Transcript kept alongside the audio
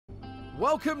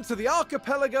Welcome to the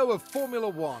archipelago of Formula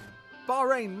One.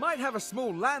 Bahrain might have a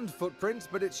small land footprint,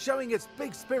 but it's showing its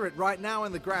big spirit right now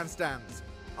in the grandstands.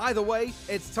 Either way,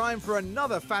 it's time for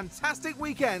another fantastic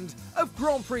weekend of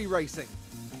Grand Prix racing.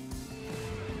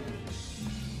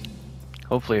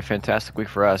 Hopefully a fantastic week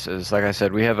for us. Is like I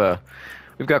said, we've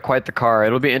got quite the car.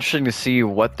 It'll be interesting to see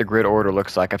what the grid order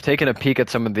looks like. I've taken a peek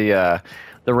at some of the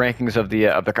rankings of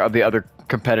the other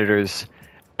competitors,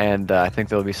 and I think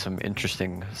there'll be some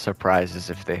interesting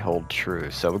surprises if they hold true.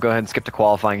 So we'll go ahead and skip to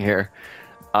qualifying here.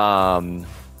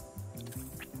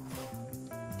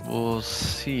 We'll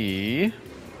see.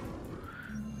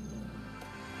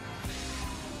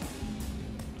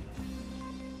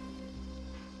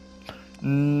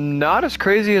 Not as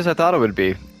crazy as I thought it would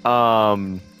be.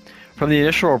 From the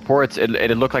initial reports, it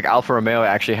looked like Alfa Romeo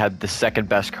actually had the second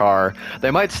best car. They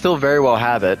might still very well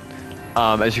have it.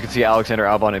 As you can see, Alexander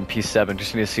Albon in P7.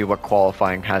 Just need to see what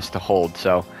qualifying has to hold.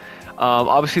 So,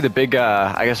 obviously the big,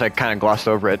 I guess I kind of glossed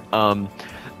over it.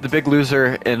 The big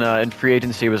loser in free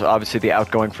agency was obviously the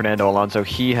outgoing Fernando Alonso.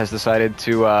 He has decided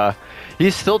to,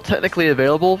 he's still technically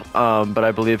available, but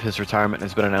I believe his retirement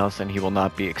has been announced and he will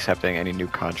not be accepting any new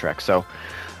contracts. So,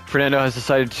 Fernando has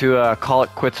decided to call it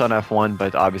quits on F1,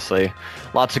 but obviously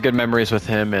lots of good memories with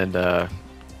him, and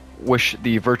wish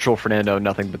the virtual Fernando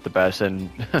nothing but the best. And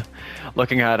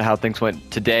looking at how things went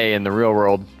today in the real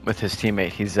world with his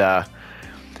teammate, he's gonna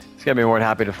be more than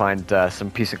happy to find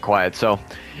some peace and quiet. So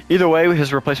either way,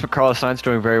 his replacement Carlos Sainz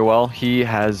doing very well. He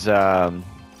has I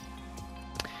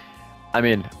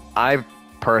mean, I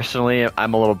personally,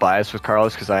 I'm a little biased with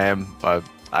Carlos because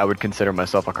I would consider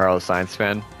myself a Carlos Sainz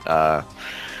fan.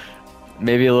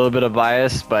 Maybe a little bit of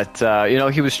bias, but you know,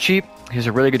 he was cheap. He's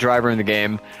a really good driver in the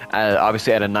game,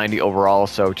 obviously at a 90 overall,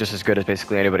 so just as good as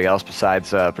basically anybody else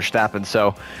besides Verstappen.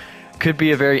 So could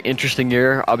be a very interesting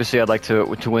year. Obviously, I'd like to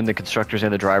win the constructors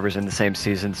and the drivers in the same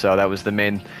season, so that was the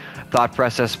main thought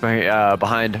process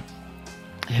behind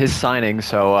his signing.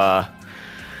 So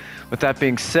with that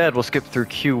being said, we'll skip through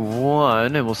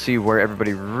Q1 and we'll see where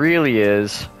everybody really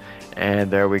is.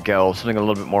 And there we go, something a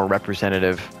little bit more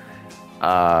representative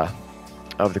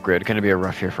of the grid. Going to be a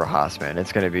rough year for Haas, man.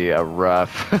 It's going to be a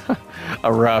rough,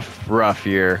 rough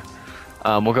year.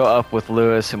 We'll go up with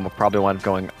Lewis, and we'll probably wind up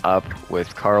going up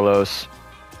with Carlos.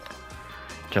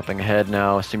 Jumping ahead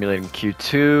now, simulating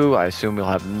Q2. I assume we'll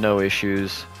have no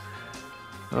issues.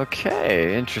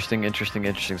 Okay, interesting.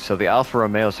 So the Alfa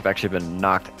Romeos have actually been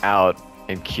knocked out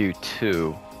in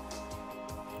Q2.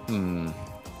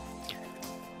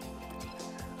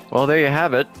 Well, there you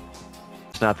have it.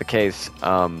 It's not the case.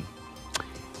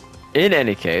 In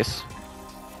any case,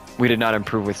 we did not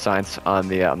improve with Sainz on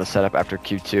the setup after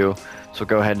Q2, so we'll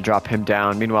go ahead and drop him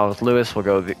down. Meanwhile, with Lewis,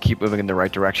 we'll keep moving in the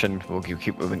right direction. We'll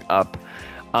keep moving up.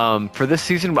 For this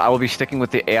season, I will be sticking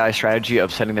with the AI strategy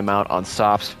of sending them out on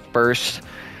softs first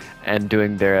and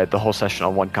doing the whole session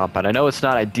on one compound. I know it's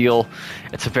not ideal.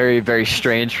 It's very, very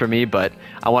strange for me, but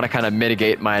I want to kind of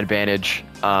mitigate my advantage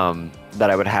that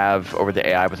I would have over the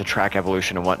AI with the track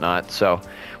evolution and whatnot. So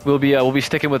we'll be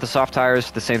sticking with the soft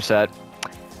tires, the same set,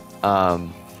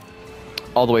 all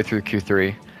the way through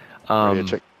Q3.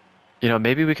 You know,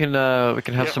 maybe we can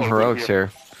have some heroics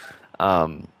here.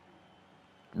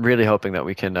 Really hoping that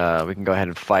we can go ahead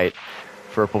and fight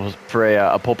for a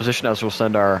pole position, as we'll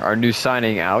send our new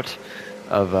signing out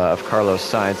of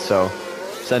Carlos Sainz. So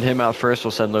send him out first.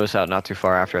 We'll send Lewis out not too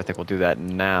far after. I think we'll do that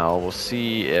now. We'll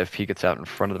see if he gets out in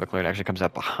front of the McLaren, actually comes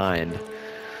out behind.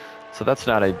 So that's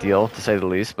not ideal, to say the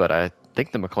least, but I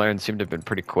think the McLaren seem to have been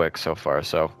pretty quick so far.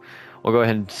 So we'll go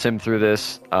ahead and sim through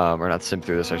this, or not sim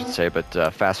through this, I should say,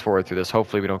 but fast forward through this.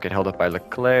 Hopefully we don't get held up by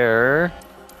Leclerc.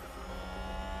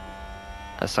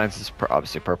 Sainz is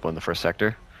obviously purple in the first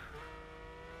sector.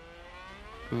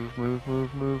 Move.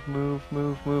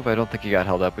 I don't think he got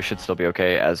held up. We should still be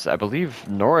okay, as I believe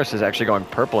Norris is actually going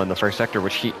purple in the first sector,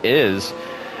 which he is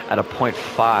at a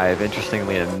 0.5,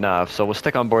 interestingly enough. So we'll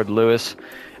stick on board Lewis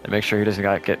and make sure he doesn't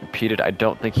get impeded. I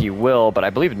don't think he will, but I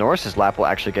believe Norris's lap will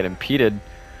actually get impeded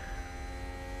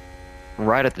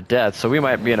right at the death. So we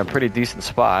might be in a pretty decent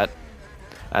spot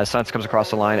as Sainz comes across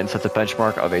the line and sets a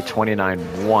benchmark of a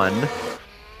 29.1.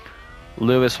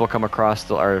 Lewis will come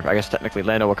across or I guess technically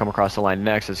Lando will come across the line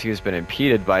next, as he's been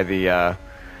impeded by the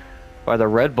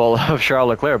Red Bull of Charles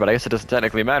Leclerc, but I guess it doesn't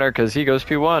technically matter because he goes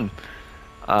P1.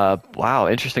 Wow,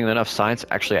 interestingly enough, Sainz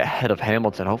actually ahead of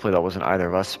Hamilton. Hopefully that wasn't either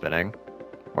of us spinning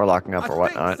or locking up or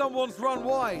whatnot. Someone's run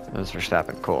wide. It was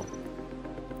Verstappen, cool.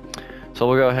 So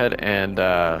we'll go ahead and,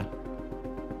 I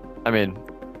mean,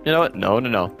 you know what?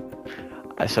 No.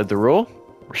 I said the rule,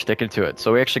 we're sticking to it.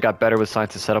 So we actually got better with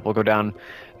Sainz's setup. We'll go down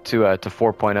to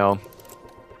 4.0.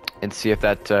 and see if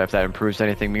that improves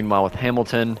anything. Meanwhile, with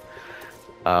Hamilton,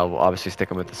 we'll obviously stick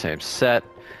him with the same set.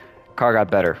 Car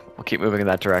got better. We'll keep moving in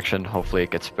that direction. Hopefully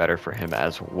it gets better for him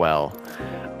as well.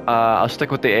 I'll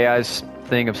stick with the AI's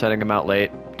thing of setting him out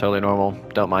late. Totally normal.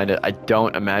 Don't mind it. I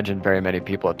don't imagine very many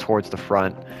people towards the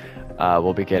front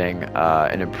will be getting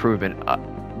an improvement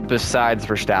besides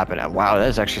Verstappen. Wow, that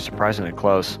is actually surprisingly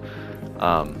close.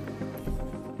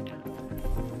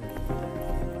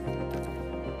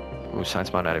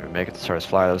 Sainz might not even make it to start his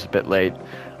flyer. That was a bit late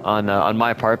on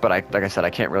my part, but like I said, I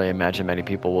can't really imagine many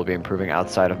people will be improving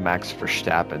outside of Max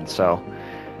Verstappen. So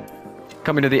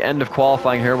coming to the end of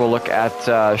qualifying here, we'll look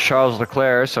at Charles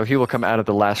Leclerc. So he will come out of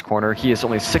the last corner. He is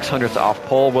only 600ths off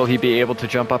pole. Will he be able to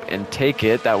jump up and take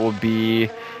it? That will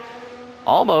be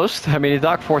almost. I mean, he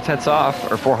knocked 4/10ths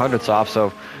off, or 400ths off,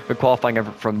 so good qualifying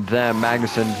effort from them.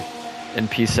 Magnussen in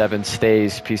P7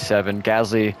 stays P7.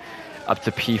 Gasly up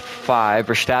to P5.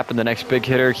 Verstappen, the next big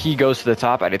hitter, he goes to the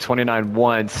top at a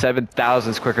 29.1, 7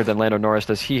 thousandths quicker than Lando Norris.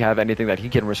 Does he have anything that he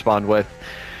can respond with?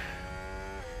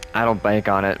 I don't bank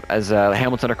on it, as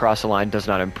Hamilton across the line does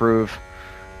not improve.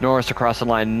 Norris across the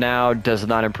line now does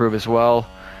not improve as well.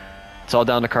 It's all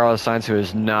down to Carlos Sainz, who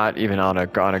is not even on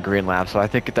a green lap, so I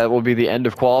think that will be the end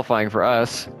of qualifying for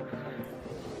us.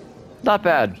 Not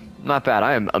bad. Not bad.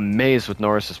 I am amazed with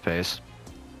Norris's pace.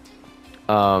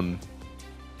 Good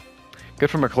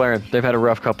for McLaren. They've had a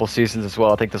rough couple seasons as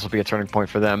well. I think this will be a turning point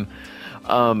for them.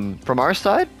 From our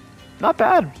side, not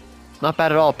bad. Not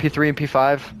bad at all. P3 and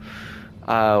P5.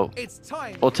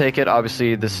 We'll take it.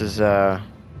 Obviously, this is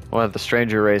one of the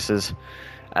stranger races,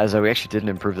 as we actually didn't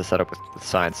improve the setup with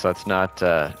Sainz, so it's not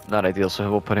ideal. So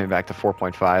we'll put him back to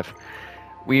 4.5.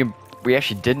 We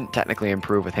actually didn't technically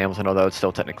improve with Hamilton, although it's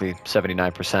still technically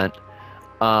 79%.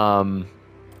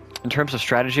 In terms of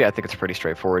strategy, I think it's pretty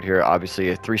straightforward here. Obviously,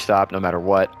 a 3-stop no matter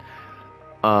what.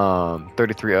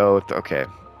 33.0. Okay.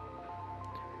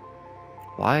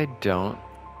 Why don't...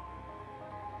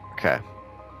 Okay.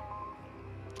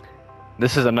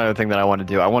 This is another thing that I want to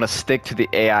do. I want to stick to the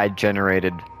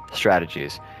AI-generated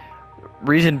strategies.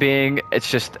 Reason being,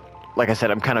 it's just, like I said,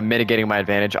 I'm kind of mitigating my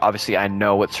advantage. Obviously, I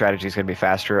know what strategy is going to be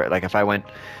faster. Like if I went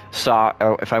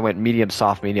medium,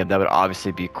 soft, medium, that would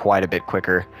obviously be quite a bit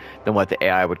quicker than what the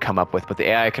AI would come up with. But the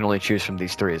AI can only choose from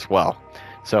these 3 as well.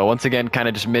 So once again, kind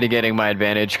of just mitigating my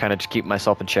advantage, kind of just keep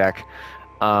myself in check.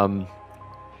 I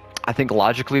think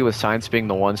logically, with Sainz being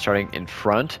the one starting in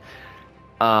front,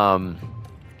 I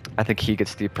think he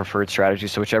gets the preferred strategy.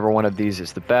 So whichever one of these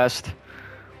is the best,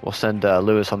 we'll send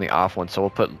Lewis on the off one. So we'll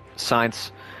put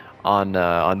Sainz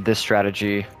on this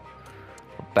strategy.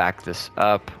 We'll back this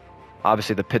up.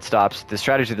 Obviously, the pit stops, the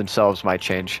strategy themselves might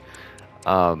change,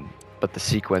 but the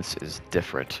sequence is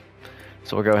different.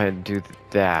 So we'll go ahead and do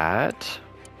that.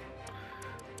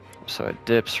 So it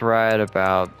dips right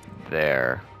about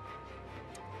there.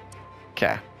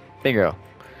 Okay, bingo.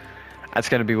 That's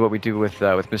going to be what we do with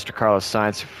Mr. Carlos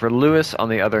Sainz. For Lewis, on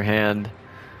the other hand,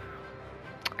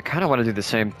 I kind of want to do the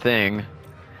same thing.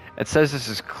 It says this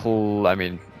is cool. I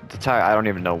mean, the tire, I don't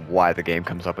even know why the game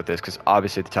comes up with this, because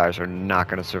obviously the tires are not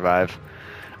going to survive.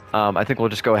 I think we'll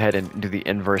just go ahead and do the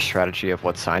inverse strategy of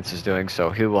what Sainz is doing.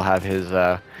 So he will have his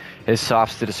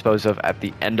softs to dispose of at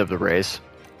the end of the race.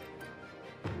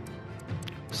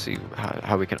 See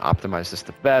how we can optimize this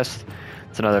the best.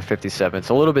 It's another 57. It's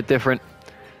a little bit different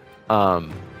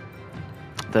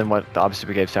than what obviously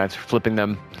we gave Sainz, flipping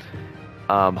them.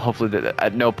 Hopefully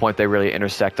at no point they really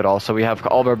intersect at all. So we have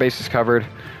all of our bases covered.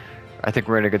 I think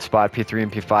we're in a good spot, P3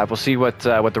 and P5. We'll see what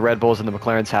the Red Bulls and the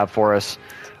McLarens have for us,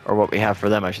 or what we have for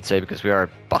them, I should say, because we are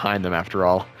behind them after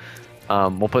all.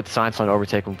 We'll put Sainz on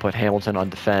overtake. We'll put Hamilton on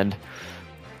defend.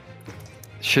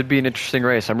 Should be an interesting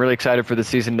race. I'm really excited for the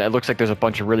season. It looks like there's a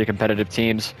bunch of really competitive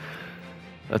teams.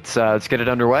 Let's get it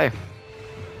underway.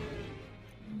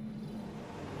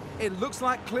 It looks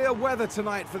like clear weather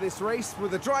tonight for this race,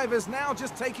 with the drivers now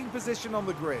just taking position on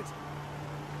the grid.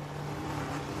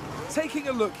 Taking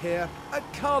a look here at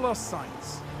Carlos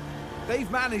Sainz. They've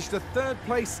managed a 3rd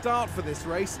place start for this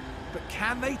race, but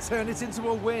can they turn it into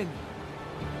a win?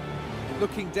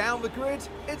 Looking down the grid,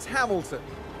 it's Hamilton.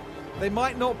 They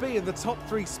might not be in the top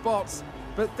 3 spots,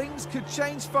 but things could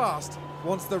change fast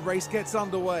once the race gets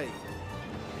underway.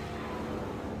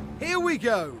 Here we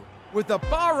go with the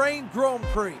Bahrain Grand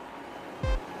Prix.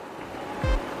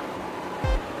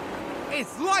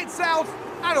 It's lights out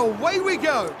and away we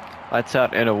go. Lights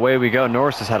out and away we go.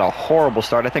 Norris has had a horrible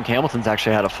start. I think Hamilton's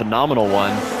actually had a phenomenal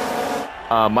one.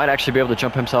 Might actually be able to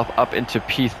jump himself up into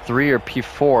P3 or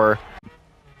P4.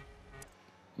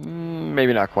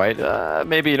 maybe not quite.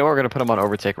 Maybe, you know, we're going to put him on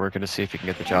overtake and we're going to see if he can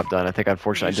get the job done. I think,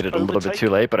 unfortunately, I did it a little bit too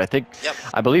late, but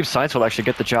I believe Sainz will actually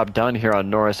get the job done here on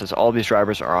Norris, as all these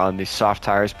drivers are on the soft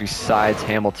tires besides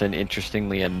Hamilton,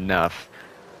 interestingly enough.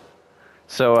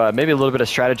 So maybe a little bit of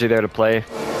strategy there to play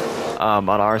on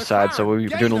our side, so we'll be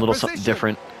doing a little something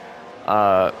different.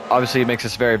 Obviously, it makes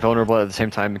us very vulnerable. At the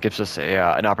same time, it gives us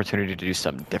an opportunity to do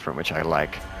something different, which I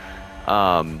like.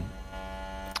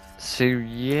 So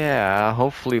yeah,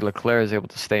 hopefully Leclerc is able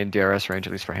to stay in DRS range,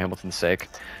 at least for Hamilton's sake,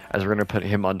 as we're going to put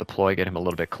him on deploy, get him a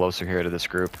little bit closer here to this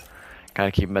group. Kind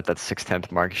of keep him at that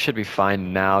 6/10 mark. He should be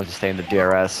fine now to stay in the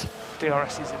DRS.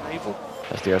 DRS is enabled.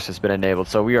 Yes, DRS has been enabled.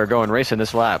 So we are going racing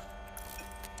this lap.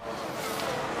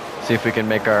 See if we can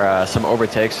make our some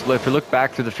overtakes. If we look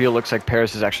back through the field, it looks like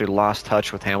Paris has actually lost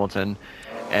touch with Hamilton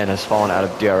and has fallen out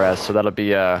of DRS. So that'll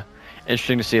be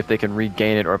interesting to see if they can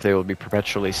regain it or if they will be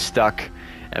perpetually stuck.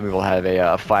 And we will have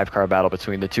a 5-car battle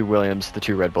between the 2 Williams, the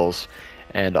 2 Red Bulls,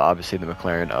 and obviously the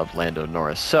McLaren of Lando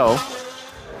Norris. So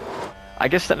I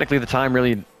guess technically the time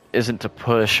really isn't to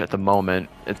push at the moment.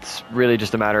 It's really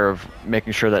just a matter of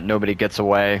making sure that nobody gets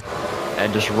away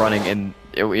and just running in,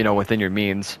 you know, within your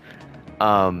means.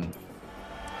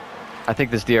 I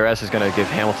think this DRS is going to give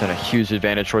Hamilton a huge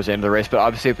advantage towards the end of the race, but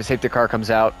obviously if the safety car comes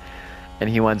out and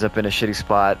he winds up in a shitty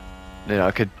spot, you know,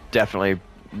 it could definitely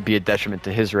be a detriment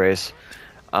to his race.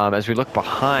 As we look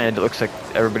behind, it looks like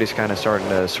everybody's kind of starting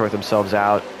to sort themselves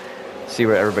out, see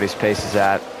where everybody's pace is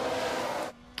at.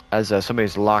 As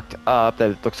somebody's locked up,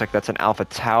 that looks like that's an Alpha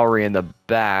Tauri in the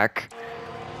back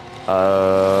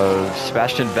of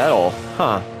Sebastian Vettel.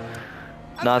 Huh.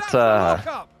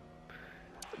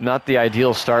 Not the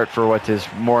ideal start for what is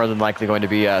more than likely going to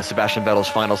be Sebastian Vettel's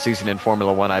final season in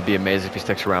Formula One. I'd be amazed if he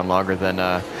sticks around longer than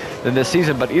this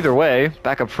season. But either way,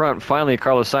 back up front, finally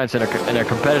Carlos Sainz in a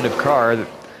competitive car that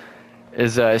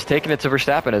is taking it to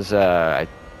Verstappen. As I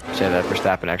say that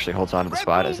Verstappen actually holds on to the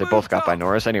spot, as they both got by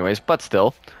Norris anyways. But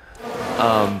still,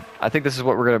 I think this is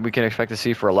what we can expect to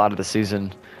see for a lot of the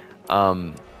season.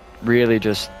 Really,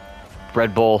 just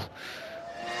Red Bull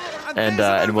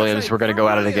and Williams, we're going to go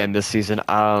at it again this season.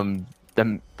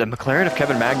 The McLaren of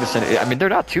Kevin Magnussen, I mean, they're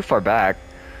not too far back.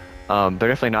 They're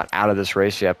definitely not out of this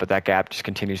race yet, but that gap just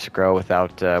continues to grow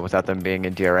without them being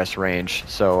in DRS range.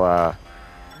 So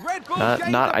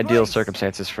not ideal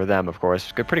circumstances for them, of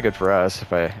course. Pretty good for us,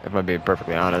 if I'm being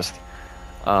perfectly honest.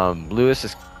 Lewis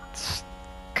is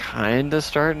kind of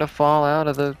starting to fall out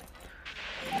of the.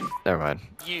 Never mind.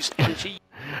 Use energy.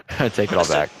 I take it all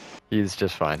back. He's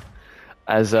just fine.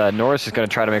 As Norris is going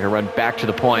to try to make a run back to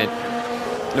the point.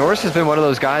 Norris has been one of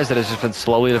those guys that has just been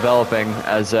slowly developing,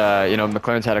 as you know,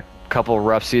 McLaren's had a couple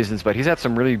rough seasons, but he's had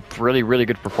some really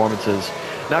good performances.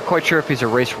 Not quite sure if he's a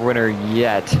race winner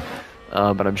yet,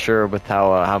 but I'm sure with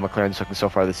how McLaren's looking so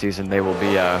far this season, they will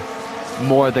be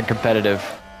more than competitive,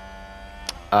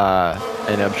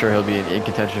 and I'm sure he'll be in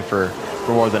contention for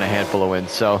more than a handful of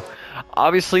wins. So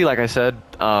obviously, like I said,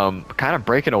 kind of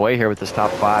breaking away here with this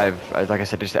top 5. Like I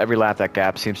said, just every lap that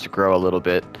gap seems to grow a little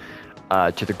bit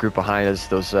to the group behind us.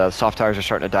 Those soft tires are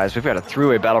starting to die. So we've got a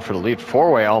three-way battle for the lead,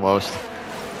 4-way almost.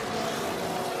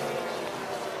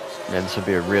 And this would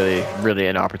be a really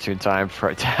inopportune time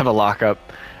to have a lockup.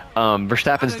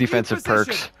 Verstappen's defensive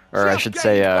perks, or I should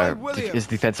say his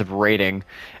defensive rating,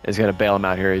 is going to bail him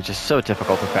out here. He's just so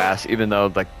difficult to pass, even though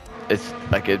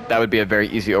that would be a very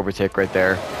easy overtake right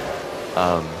there.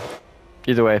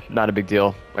 Either way, not a big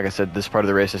deal. Like I said, this part of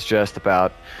the race is just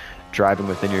about driving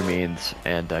within your means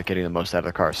and getting the most out of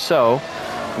the car. So,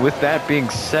 with that being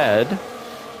said,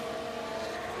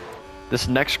 this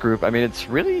next group, I mean, it's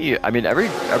really, I mean, every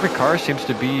car seems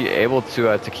to be able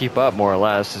to keep up more or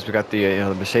less. As we got the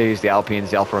the Mercedes, the Alpines,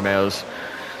 the Alfa Romeos,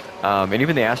 and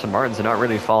even the Aston Martins are not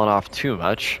really falling off too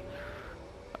much.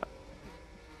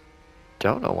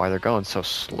 Don't know why they're going so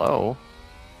slow,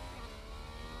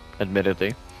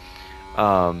 admittedly.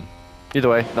 Either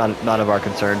way, not of our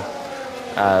concern,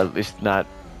 at least not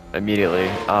immediately.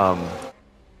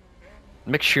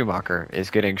 Mick Schumacher is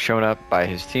getting shown up by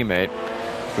his teammate,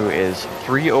 who is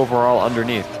 3 overall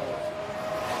underneath.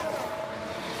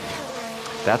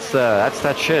 That's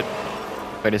that shit.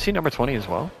 Wait, is he number 20 as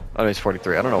well? Oh, he's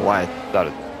 43. I don't know why I thought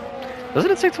it.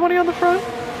 Doesn't it say 20 on the front?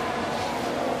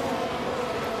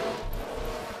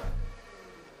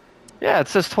 Yeah, it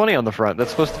says 20 on the front. That's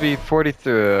supposed to be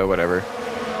 43, whatever.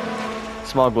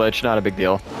 Small glitch, not a big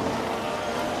deal.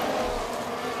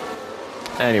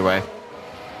 Anyway.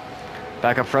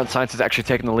 Back up front, Sainz is actually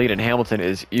taking the lead, and Hamilton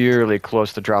is eerily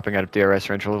close to dropping out of DRS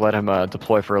range. We'll let him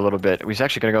deploy for a little bit. He's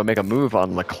actually going to go make a move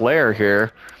on Leclerc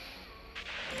here.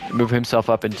 Move himself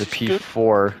up into This is good.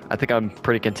 P4. I think I'm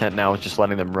pretty content now with just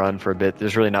letting them run for a bit.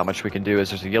 There's really not much we can do as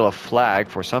there's a yellow flag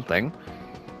for something.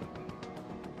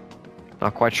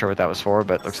 Not quite sure what that was for,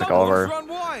 but looks like all of Someone's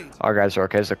run wide. our guys are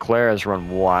okay. So Claire has run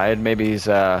wide. Maybe he's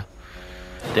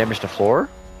damaged the floor,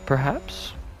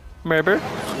 perhaps? Maybe.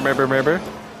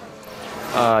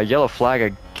 Yellow flag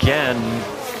again.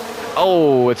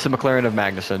 Oh, it's the McLaren of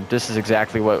Magnussen. This is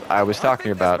exactly what I was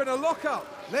talking about. There's been a lockup.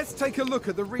 Let's take a look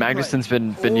at the replay. Magnussen's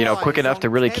been quick Eyes enough to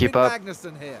on really keep Kevin up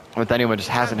Magnussen here. with anyone, just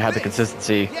hasn't had the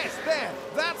consistency. Yes, there.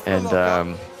 That's the And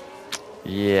lockup.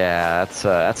 yeah,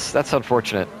 that's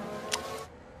unfortunate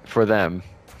for them.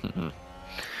 Well,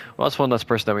 that's one less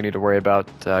person that we need to worry about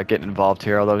getting involved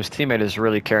here. Although his teammate is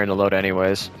really carrying the load,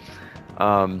 anyways.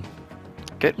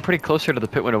 Getting pretty close here to the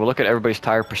pit window. We'll look at everybody's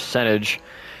tire percentage.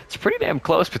 It's pretty damn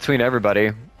close between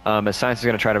everybody. As Sainz is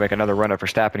going to try to make another run at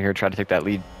Verstappen here, try to take that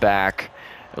lead back.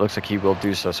 It looks like he will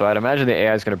do so. So I'd imagine the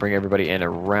AI is going to bring everybody in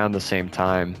around the same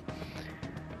time.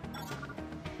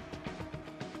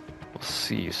 We'll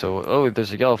see. So, oh,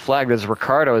 there's a yellow flag. There's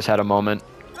Ricardo has had a moment.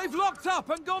 They've locked up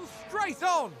and gone straight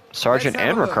on. Sargent Let's have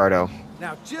and a look. Ricardo.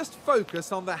 Now just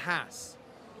focus on the Haas.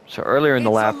 So earlier in the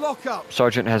It's lap, a lockup.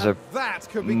 Sargent has a And that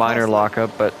could be minor costly.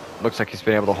 lockup, but looks like he's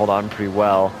been able to hold on pretty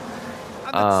well.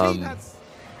 And the team had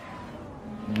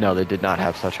No, they did not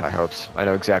have such high hopes. I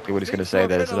know exactly what he's going to say.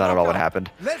 That is been a not at all what lockup. happened.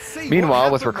 Let's see Meanwhile,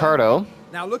 what with happened Ricardo, there.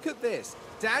 Now look at this.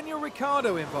 Daniel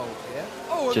Ricciardo involved here.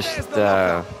 Oh, and Just, there's the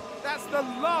lockup. That's the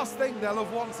last thing they'll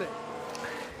have wanted.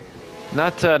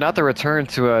 not the return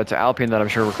to Alpine that I'm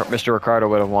sure Mr. Ricardo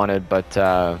would have wanted,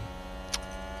 but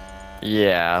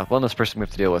yeah, one less person we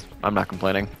have to deal with. I'm not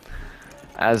complaining.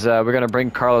 As we're going to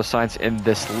bring Carlos Sainz in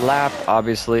this lap,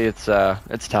 obviously it's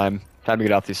time to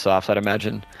get off these softs. I'd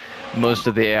imagine most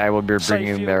of the AI will be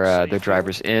bringing Safe their fuel, safe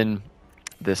drivers in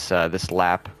this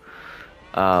lap.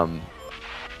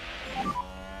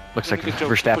 Looks like Good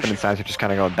job Verstappen pushing. and Sainz are just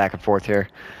kind of going back and forth here.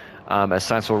 As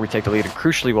Sainz will retake the lead, and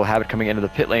crucially, we'll have it coming into the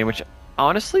pit lane, which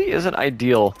honestly isn't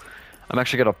ideal. I'm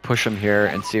actually going to push him here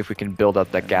and see if we can build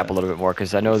up that gap a little bit more,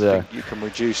 because I know You can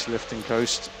reduce lift and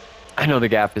coast. the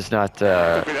gap is not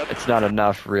it's not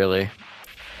enough really.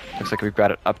 Looks like we've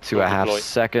got it up to a half Deploy.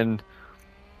 second.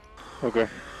 Okay.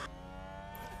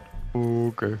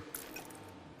 Okay.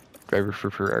 Driver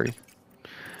for Ferrari.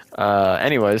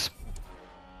 Anyways,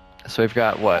 so we've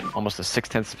got what, almost a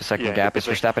 0.6 of a second Yeah, gap as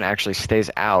good Verstappen actually stays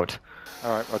out.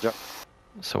 All right, Roger.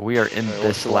 So we are in Okay, this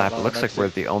what's the lap. lap It looks on like we're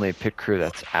exit? the only pit crew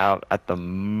that's out at the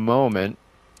moment.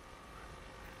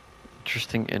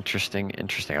 Interesting.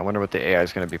 I wonder what the AI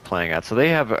is going to be playing at. So they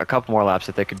have a couple more laps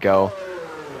that they could go.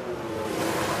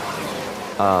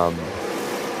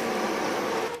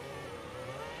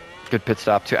 Good pit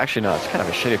stop too. Actually, no, it's kind of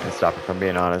a shitty pit stop if I'm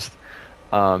being honest.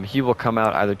 He will come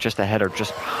out either just ahead or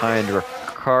just behind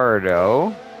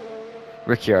Ricciardo,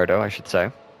 I should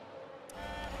say.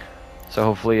 So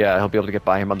hopefully he'll be able to get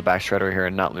by him on the back straight over here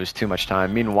and not lose too much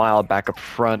time. Meanwhile, back up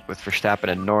front with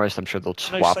Verstappen and Norris, I'm sure they'll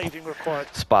No swap saving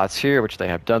required. spots here, which they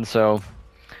have done so.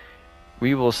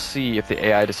 We will see if the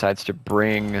AI decides to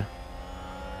bring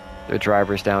the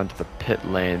drivers down to the pit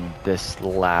lane this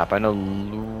lap. I know,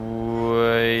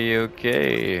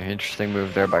 okay, interesting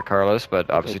move there by Carlos, but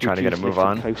obviously trying to get a move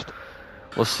on.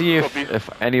 We'll see if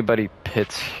anybody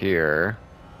pits here.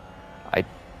 I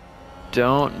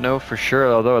don't know for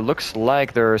sure, although it looks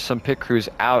like there are some pit crews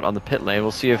out on the pit lane.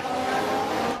 We'll see if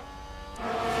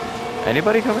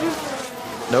anybody coming in?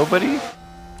 Nobody?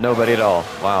 Nobody at all.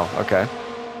 Wow, okay.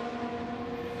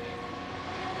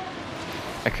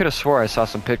 I could have swore I saw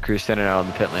some pit crews standing out on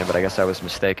the pit lane, but I guess I was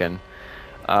mistaken.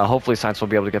 Hopefully Sainz will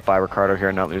be able to get by Ricardo here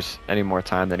and not lose any more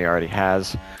time than he already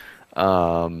has.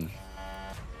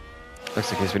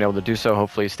 Looks like he's been able to do so.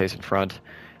 Hopefully he stays in front.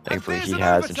 Thankfully he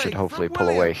has and should hopefully pull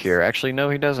away here. Actually,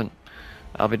 no, he doesn't.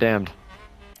 I'll be damned.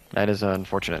 That is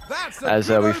unfortunate. As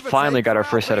we finally got our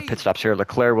first set of pit stops here,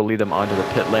 Leclerc will lead them onto the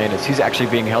pit lane as he's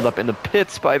actually being held up in the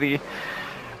pits by the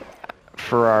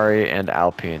Ferrari and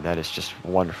Alpine. That is just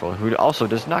wonderful. Who also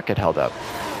does not get held up.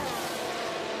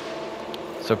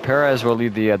 So Perez will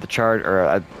lead the charge,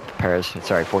 or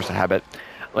force a habit.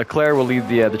 Leclerc will lead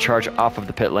the charge off of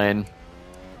the pit lane.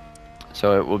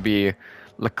 So it will be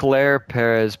Leclerc,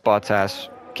 Perez, Bottas,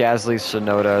 Gasly,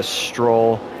 Tsunoda,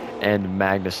 Stroll, and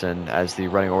Magnussen as the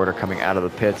running order coming out of the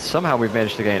pits. Somehow we've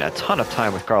managed to gain a ton of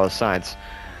time with Carlos Sainz.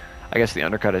 I guess the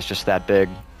undercut is just that big.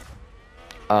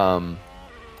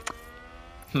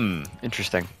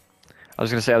 Interesting. I was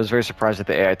going to say I was very surprised that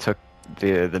the AI took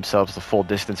themselves the full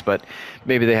distance, but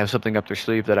maybe they have something up their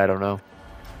sleeve that I don't know.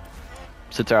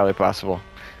 It's entirely possible.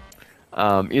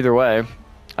 Either way,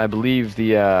 I believe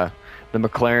the The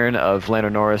McLaren of Lando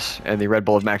Norris and the Red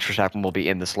Bull of Max Verstappen will be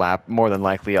in this lap, more than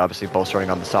likely, obviously, both starting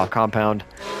on the soft compound.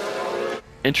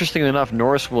 Interestingly enough,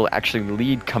 Norris will actually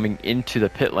lead coming into the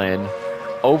pit lane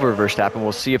over Verstappen.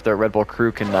 We'll see if the Red Bull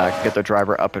crew can get their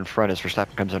driver up in front as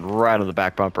Verstappen comes in right on the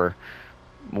back bumper,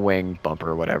 wing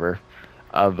bumper, whatever,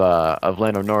 of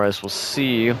Lando Norris. We'll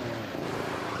see.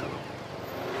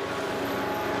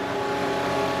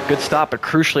 Good stop, but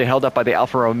crucially held up by the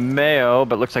Alfa Romeo,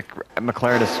 but looks like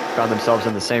McLaren has found themselves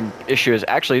in the same issue as,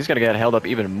 actually, he's going to get held up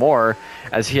even more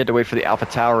as he had to wait for the Alpha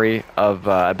Tauri of,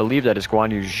 I believe that is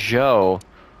Guan Yu Zhou.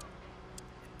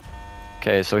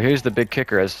 Okay, so here's the big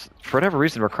kicker, as for whatever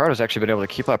reason, Ricciardo's actually been able to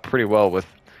keep up pretty well with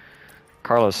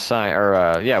Carlos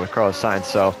Sainz, with Carlos Sainz,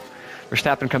 so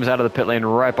Verstappen comes out of the pit lane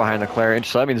right behind Leclerc,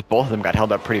 so that means both of them got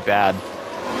held up pretty bad.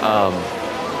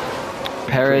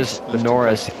 Perez,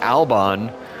 Norris,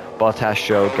 Albon, Bottas,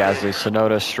 Zhou, Gasly,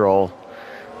 Tsunoda, Stroll,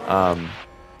 and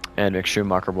Mick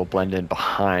Schumacher will blend in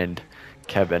behind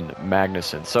Kevin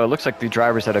Magnussen. So it looks like the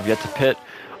drivers that have yet to pit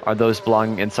are those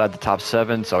belonging inside the top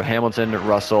 7. So Hamilton,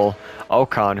 Russell,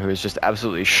 Ocon, who has just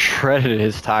absolutely shredded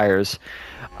his tires,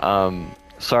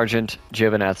 Sargent,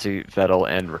 Giovinazzi, Vettel,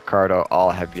 and Ricciardo all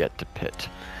have yet to pit.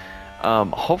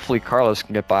 Hopefully Carlos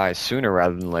can get by sooner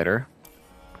rather than later.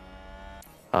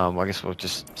 I guess we'll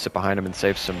just sit behind him and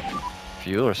save some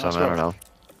fuel or something. I don't know.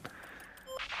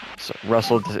 So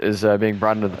Russell is being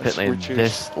brought into the pit lane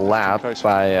this lap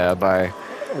by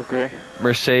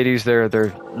Mercedes.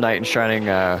 Their knight in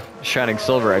shining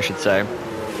silver, I should say.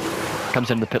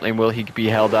 Comes into the pit lane. Will he be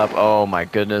held up? Oh my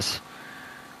goodness!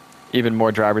 Even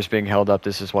more drivers being held up.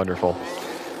 This is wonderful.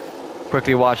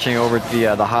 Quickly watching over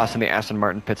the Haas and the Aston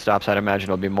Martin pit stops. I'd imagine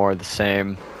it'll be more of the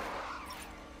same.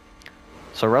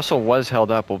 So Russell was held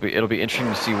up. It'll be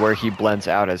interesting to see where he blends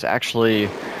out, as actually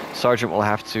Sargent will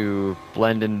have to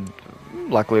blend in,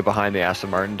 luckily behind the Aston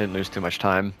Martin, didn't lose too much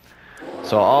time.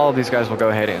 So all of these guys will go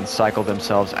ahead and cycle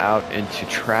themselves out into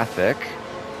traffic.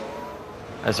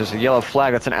 As there's a yellow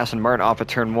flag, that's an Aston Martin off of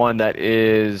turn 1. That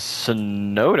is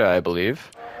Tsunoda, I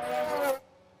believe.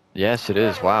 Yes, it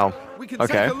is. Wow. We can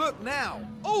take a look now.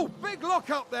 Oh, big lock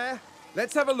up there.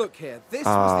 Let's have a look here. This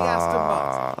was the Aston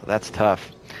Martin. That's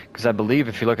tough, because I believe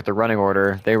if you look at the running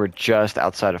order, they were just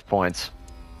outside of points.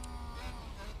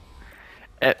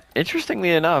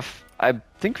 Interestingly enough, I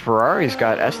think Ferrari's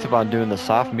got Esteban doing the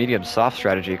soft, medium, soft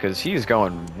strategy, because he's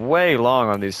going way long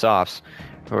on these softs.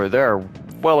 They're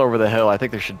well over the hill. I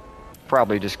think they should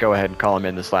probably just go ahead and call him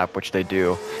in this lap, which they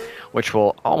do, which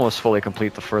will almost fully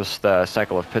complete the first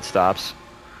cycle of pit stops.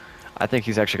 I think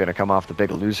he's actually going to come off the big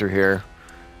loser here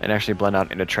and actually blend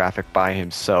out into traffic by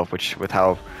himself, which, with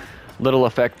how little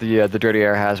effect the dirty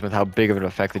air has, with how big of an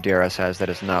effect the DRS has, that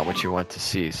is not what you want to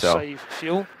see. So save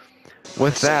fuel.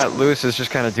 With that, Lewis is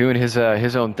just kind of doing his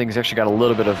own thing. He's actually got a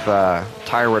little bit of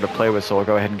tire wear to play with, so we'll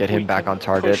go ahead and get him back on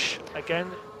target. Push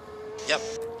again. Yep.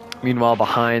 Meanwhile,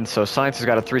 behind, so Sainz has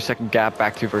got a 3-second gap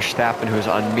back to Verstappen, who's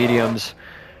on mediums,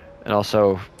 and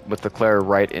also with Leclerc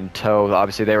right in tow.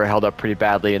 Obviously, they were held up pretty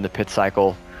badly in the pit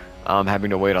cycle, having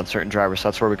to wait on certain drivers. So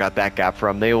that's where we got that gap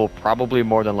from. They will probably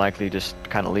more than likely just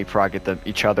kind of leapfrog at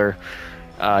each other,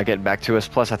 getting back to us.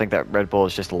 Plus, I think that Red Bull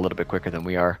is just a little bit quicker than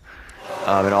we are.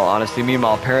 In all honesty,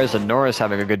 meanwhile, Perez and Norris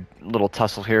having a good little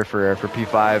tussle here for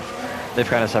P5. They've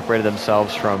kind of separated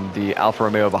themselves from the Alfa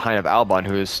Romeo behind of Albon,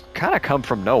 who has kind of come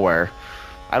from nowhere.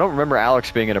 I don't remember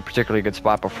Alex being in a particularly good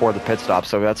spot before the pit stop,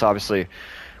 so that's obviously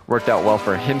worked out well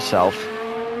for himself.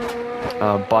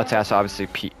 Bottas obviously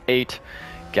P8,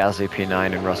 Gasly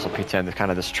P9, and Russell P10. There's kind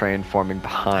of this train forming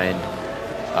behind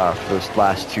for those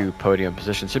last 2 podium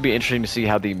positions. Should be interesting to see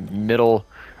how the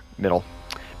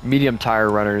medium tire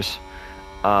runners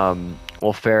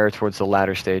will fare towards the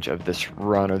latter stage of this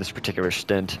run, or this particular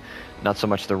stint. Not so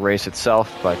much the race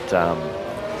itself, but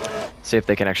see if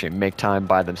they can actually make time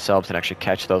by themselves and actually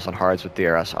catch those on hards with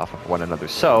DRS off of one another.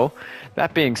 So,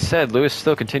 that being said, Lewis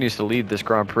still continues to lead this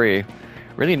Grand Prix.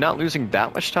 Really not losing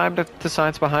that much time to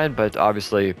Sainz behind, but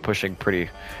obviously pushing pretty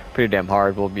damn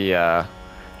hard. We'll be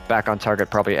back on target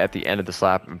probably at the end of this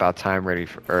lap.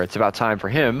 It's about time for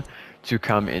him to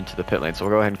come into the pit lane. So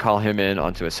we'll go ahead and call him in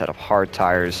onto a set of hard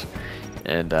tires,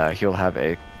 and he'll have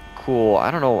a cool, I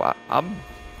don't know,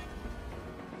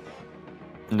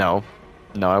 No,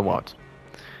 I won't.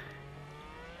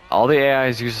 All the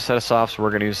AIs use a set of softs. We're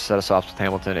going to use a set of softs with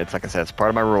Hamilton. It's like I said, it's part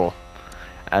of my rule.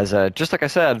 As just like I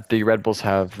said, the Red Bulls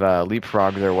have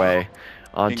leapfrogged their way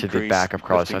onto the back of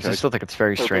Carlos Sainz. I still think it's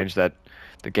very strange that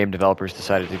the game developers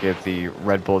decided to give the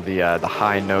Red Bull the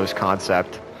high nose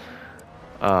concept.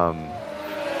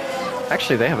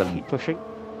 Actually, they have a Keep pushing.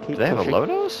 Do they have a low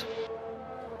nose?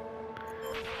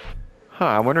 Huh,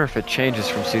 I wonder if it changes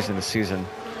from season to season.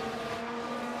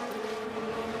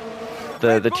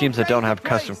 The teams that don't have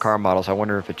custom car models, I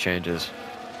wonder if it changes.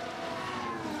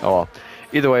 Oh well.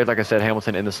 Either way, like I said,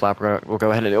 Hamilton in this lap. We'll go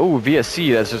ahead and... Oh,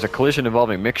 VSC, there's a collision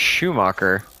involving Mick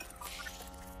Schumacher.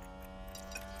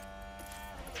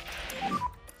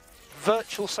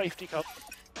 Virtual safety car.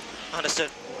 Understood.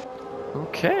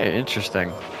 Okay,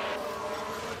 interesting.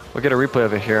 We'll get a replay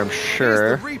of it here, I'm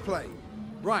sure. Here's the replay.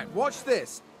 Right, watch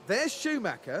this. There's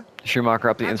Schumacher. Schumacher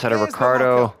up the And inside of there's the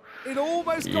Ricardo. lockup. It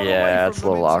almost got Yeah, away it's a from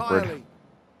little them awkward. entirely.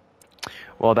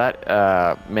 Well,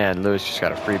 that, man, Lewis just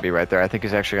got a freebie right there. I think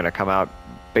he's actually going to come out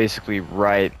basically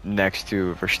right next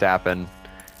to Verstappen.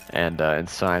 And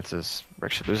Sainz is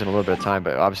actually losing a little bit of time,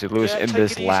 but obviously Lewis in take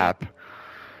this it easy. lap.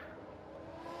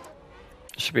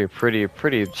 Should be a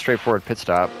pretty straightforward pit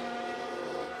stop.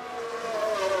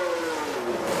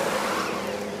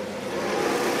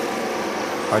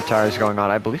 Hard tires going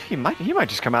on. I believe he might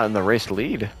just come out in the race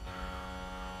lead.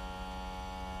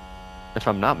 If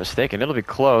I'm not mistaken, it'll be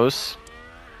close.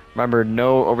 Remember,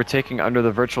 no overtaking under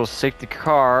the virtual safety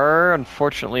car.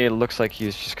 Unfortunately, it looks like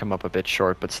he's just come up a bit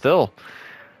short, but still,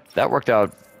 that worked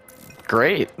out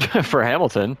great for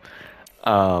Hamilton.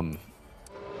 Unfortunately,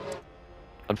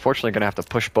 going to have to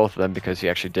push both of them because he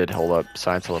actually did hold up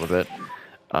Sainz a little bit.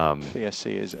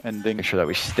 VSC is ending. Make sure that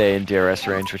we stay in DRS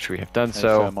range, which we have done Stay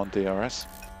so. firm on DRS.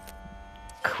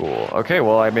 Cool. Okay,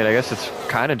 well, I mean, I guess it's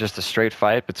kind of just a straight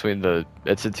fight between the...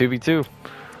 It's a 2v2.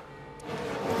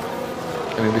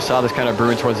 I mean, we saw this kind of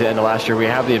brewing towards the end of last year. We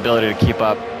have the ability to keep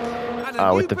up And a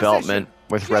new with development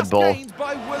position with Red just Bull. gained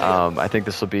by Williams. I think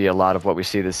this will be a lot of what we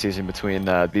see this season between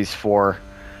these four.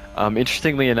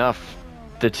 Interestingly enough,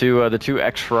 the two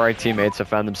ex-Ferrari teammates have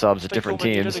found themselves at different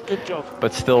Foreman, you teams, did a good job.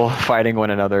 but still fighting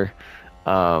one another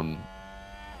for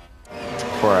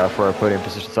a podium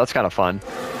position. So that's kind of fun.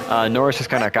 Norris has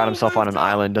kind of got himself on an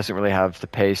island, doesn't really have the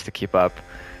pace to keep up.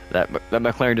 That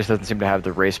McLaren just doesn't seem to have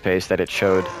the race pace that it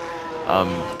showed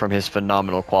from his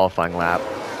phenomenal qualifying lap.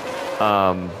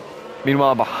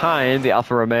 Meanwhile, behind the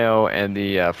Alfa Romeo and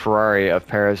the Ferrari of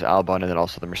Perez, Albon, and then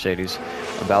also the Mercedes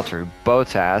of Valtteri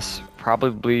Bottas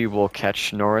probably will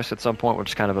catch Norris at some point. We'll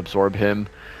just kind of absorb him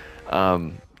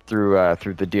through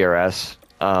the DRS.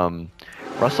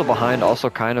 Russell behind, also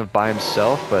kind of by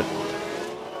himself, but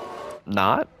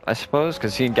not, I suppose,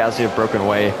 because he and Gasly have broken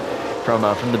away from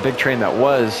the big train that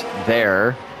was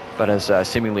there, but has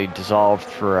seemingly dissolved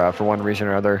for one reason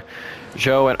or another.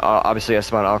 Zhou and obviously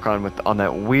Esteban Ocon on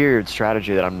that weird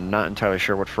strategy that I'm not entirely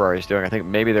sure what Ferrari is doing. I think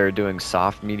maybe they're doing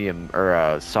soft, medium,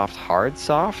 or soft, hard,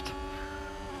 soft.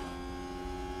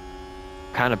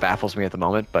 Kind of baffles me at the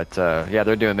moment, but yeah,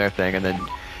 they're doing their thing. And then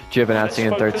Giovinazzi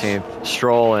in 13th.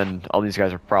 Stroll and all these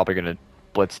guys are probably going to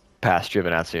blitz past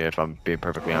Giovinazzi, if I'm being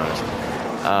perfectly honest.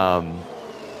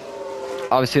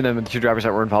 Obviously, then the two drivers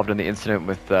that were involved in the incident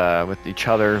with each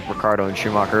other, Ricardo and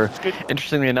Schumacher.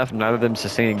 Interestingly enough, neither of them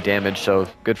sustaining damage, so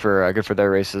good for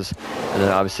their races. And then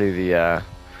obviously the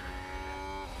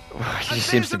he just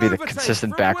seems to be the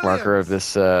consistent backmarker of this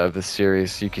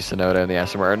series, Yuki Tsunoda and the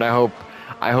Aston Martin.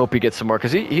 I hope he gets some more,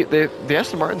 because the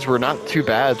Aston Martins were not too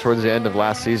bad towards the end of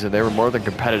last season. They were more than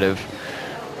competitive.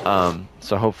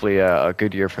 So hopefully a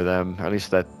good year for them, or at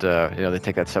least that they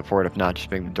take that step forward, if not just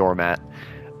being the doormat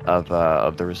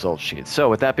of the result sheet. So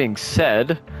with that being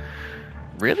said,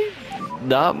 really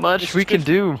not much we can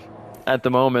do at the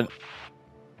moment.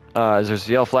 There's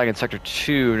a yellow flag in sector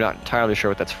 2, not entirely sure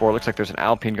what that's for. Looks like there's an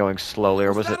Alpine going slowly,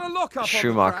 or was it that a lockup on the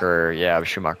Schumacher? Yeah, it was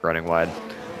Schumacher running wide.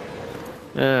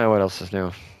 What else is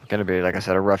new? Gonna be, like I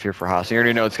said, a rough year for Haas. You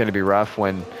already know it's gonna be rough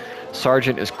when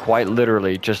Sargent is quite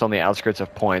literally just on the outskirts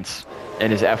of points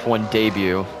in his F1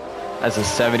 debut as a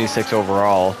 76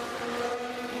 overall.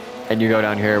 And you go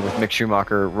down here with Mick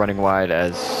Schumacher running wide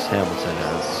as Hamilton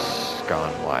has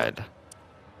gone wide.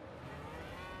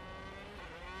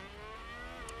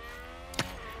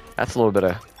 That's a little bit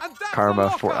of And that's karma a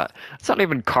for... lockup. It's not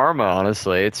even karma,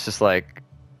 honestly. It's just like,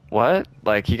 what?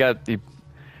 Like,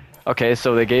 okay,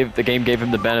 so the game gave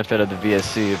him the benefit of the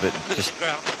VSC, but just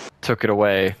took it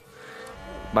away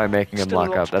by making him Still a lock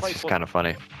lot up. to That's play just for. kind of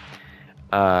funny.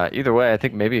 Either way, I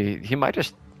think maybe he might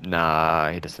just...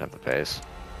 Nah, he doesn't have the pace.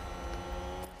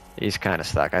 He's kind of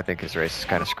stuck. I think his race is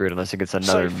kind of screwed unless he gets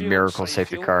another Safe fuel, miracle safe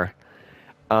safety fuel. car.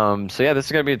 So yeah, this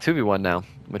is going to be a 2v1 now,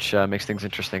 which makes things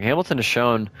interesting. Hamilton has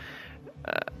shown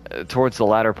towards the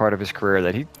latter part of his career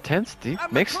that he And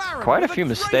makes McLaren quite a with few race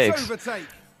mistakes. overtake.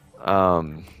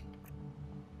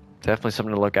 Definitely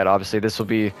something to look at. Obviously, this will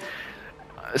be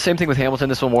same thing with Hamilton.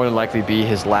 This will more than likely be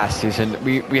his last season.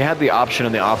 We had the option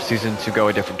in the off season to go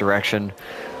a different direction,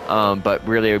 but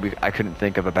really I couldn't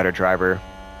think of a better driver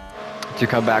to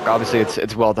come back. Obviously,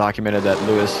 it's well documented that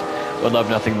Lewis would love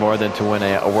nothing more than to win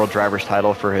a World Drivers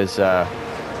title for his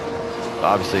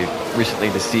obviously recently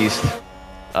deceased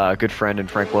good friend in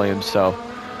Frank Williams. So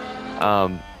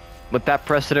with that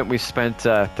precedent, we spent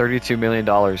 $32 million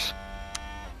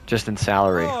just in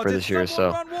salary for this year.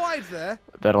 So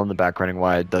Vettel in the back running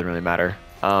wide doesn't really matter.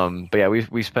 But yeah,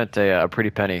 we spent a pretty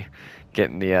penny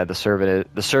getting the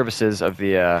services of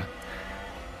the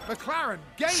McLaren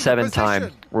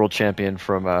 7-time world champion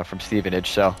from Stevenage.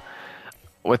 So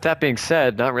with that being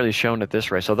said, not really shown at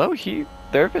this race, although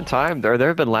there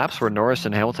have been laps where Norris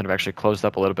and Hamilton have actually closed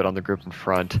up a little bit on the group in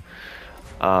front.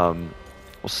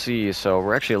 We'll see. So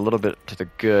we're actually a little bit to the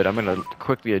good. I'm going to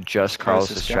quickly adjust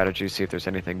Carlos' strategy, see if there's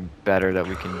anything better that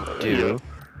we can do.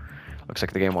 Looks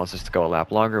like the game wants us to go a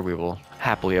lap longer. We will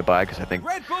happily abide, because I think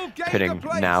pitting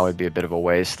now would be a bit of a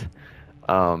waste.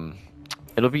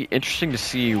 It'll be interesting to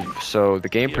see. So the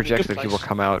game projects that he will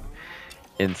come out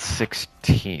in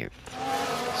 16th.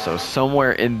 So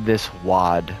somewhere in this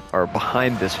WOD, or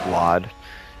behind this WOD,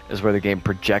 is where the game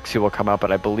projects he will come out,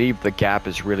 but I believe the gap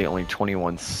is really only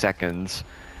 21 seconds.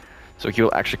 So he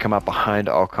will actually come out behind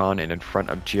Ocon and in front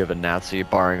of Giovinazzi,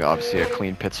 barring obviously a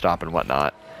clean pit stop and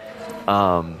whatnot.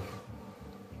 But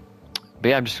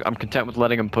yeah, I'm content with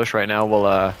letting him push right now.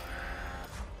 We'll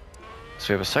so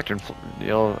we have a sector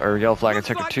yellow flag in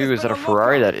sector 2. Is that a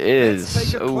Ferrari? That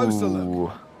is.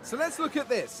 Ooh. So let's look at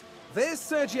this. There's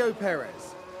Sergio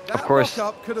Perez. That of course,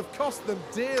 could have cost them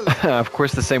dearly. Of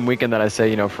course, the same weekend that I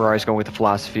say, Ferrari's going with the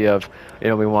philosophy of,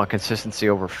 we want consistency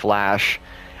over flash,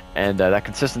 and that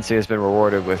consistency has been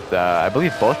rewarded with, I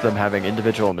believe, both of them having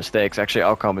individual mistakes. Actually,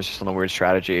 Ocon was just on a weird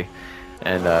strategy,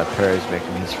 and Perez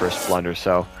making his first blunder.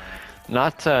 So,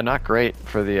 not great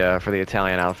for the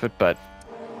Italian outfit, but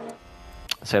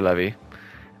c'est la vie.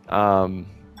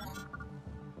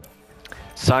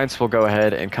 Sainz will go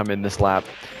ahead and come in this lap.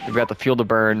 We've got the fuel to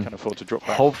burn. Can't afford to drop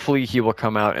back. Hopefully he will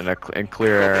come out in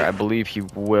clear air. I believe he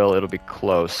will. It'll be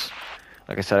close.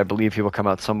 Like I said, I believe he will come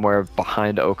out somewhere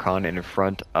behind Ocon and in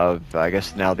front of, I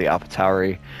guess now the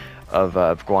AlphaTauri of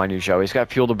Guan Yu Zhou. He's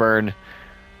got fuel to burn.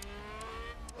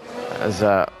 As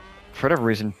for whatever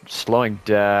reason, slowing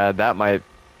that might.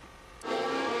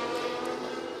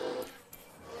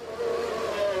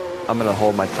 I'm gonna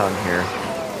hold my tongue here.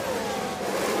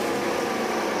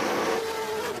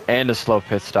 And a slow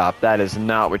pit stop. That is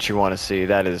not what you want to see.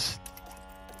 That is...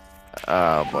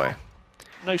 Oh, boy.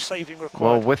 No saving required.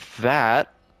 Well, with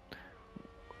that...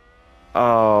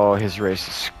 Oh, his race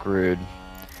is screwed.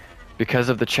 Because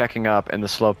of the checking up and the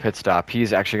slow pit stop,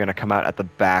 he's actually going to come out at the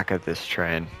back of this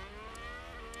train.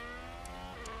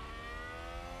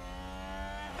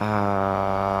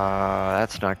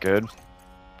 That's not good.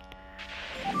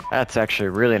 That's actually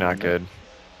really not good.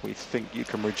 We think you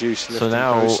can reduce lift. So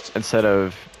now, post. instead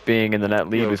of being in the net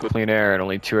lead with clean air and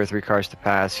only 2 or 3 cars to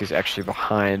pass, he's actually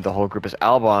behind the whole group as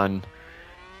Albon.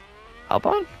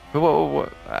 Albon? Whoa.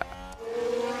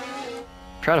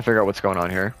 Trying to figure out what's going on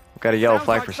here. We've got a yellow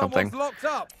flag for something.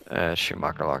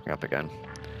 Schumacher locking up again.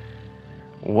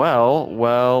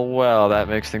 Well, that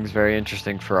makes things very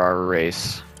interesting for our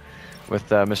race with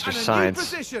Mr.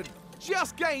 Sainz.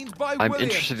 I'm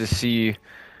interested to see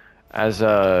as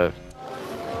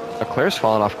Leclerc's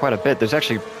fallen off quite a bit. There's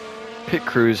actually pit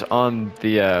crews on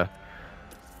the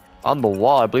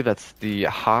wall. I believe that's the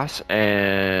Haas,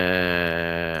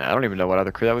 and I don't even know what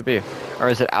other crew that would be. Or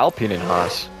is it Alpine and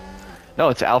Haas? No,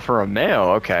 it's Alfa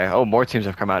Romeo. Okay. Oh, more teams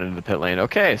have come out into the pit lane.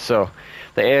 Okay, so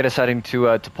the A are deciding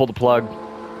to pull the plug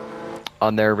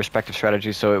on their respective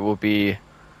strategies. So it will be.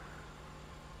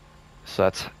 So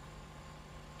that's.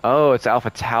 Oh, it's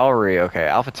AlphaTauri. Okay,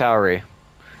 AlphaTauri,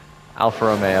 Alfa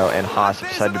Romeo, and Haas have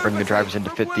decided to bring the drivers in to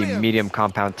fit the medium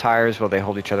compound tires. Will they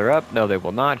hold each other up? No, they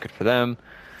will not. Good for them.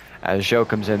 As Zhou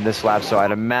comes in this lap, so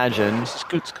I'd imagine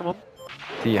Scoots, come on.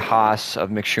 The Haas of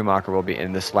Mick Schumacher will be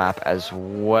in this lap as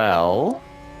well.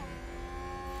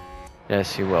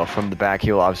 Yes, he will. From the back,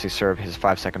 he will obviously serve his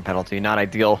 5-second penalty. Not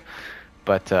ideal,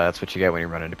 but that's what you get when you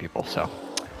run into people. So,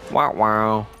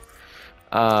 wow.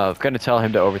 Going to tell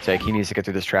him to overtake. He needs to get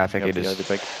through this traffic. It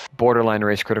is borderline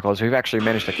race critical. So we've actually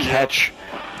managed to catch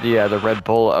the Red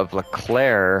Bull of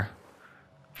Leclerc.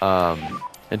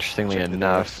 Interestingly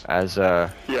enough, as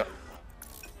I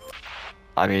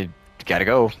mean, gotta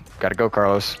go,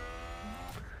 Carlos.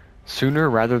 Sooner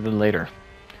rather than later.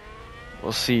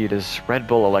 We'll see. Does Red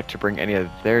Bull elect to bring any of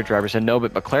their drivers in? No,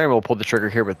 but McLaren will pull the trigger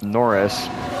here with Norris,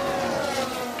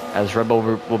 as Red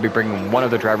Bull will be bringing one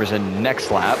of the drivers in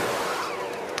next lap.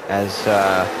 As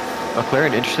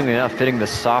McLaren, interestingly enough, fitting the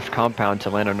soft compound to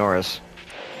Lando Norris.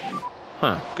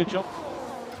 Huh. Good job.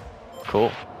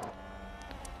 Cool.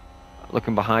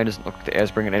 Looking behind doesn't look like the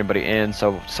air's bringing anybody in,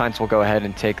 so Sainz will go ahead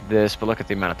and take this, but look at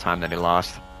the amount of time that he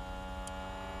lost.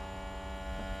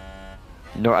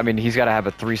 No, I mean, he's got to have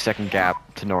a 3-second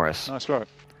gap to Norris. Nice work.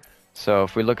 So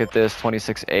if we look at this,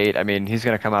 26.8, I mean, he's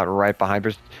going to come out right behind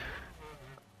us.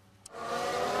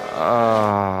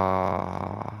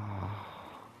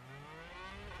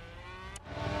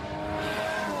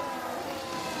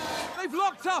 They've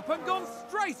locked up and gone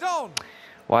straight on.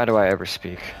 Why do I ever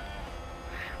speak?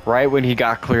 Right when he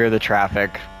got clear of the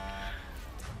traffic.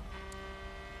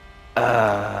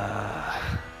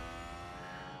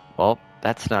 Well,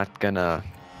 that's not gonna...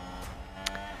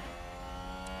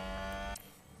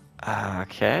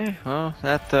 okay, well,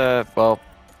 well,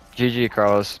 GG,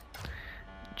 Carlos.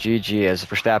 GG as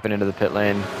Verstappen into the pit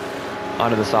lane.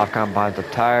 Onto the soft compound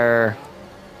tire.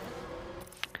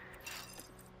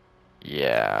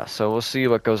 Yeah, so we'll see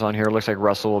what goes on here. Looks like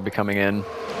Russell will be coming in.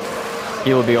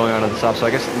 He will be going onto the soft, so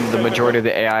I guess the majority of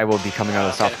the AI will be coming onto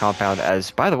the soft compound as,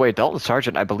 by the way, Dalton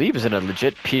Sargent, I believe, is in a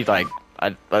legit P, like,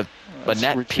 a net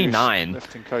P9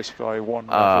 lifting coast by 1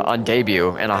 on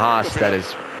debut, and a Haas that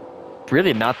is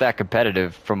really not that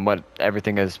competitive from what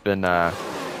everything has been,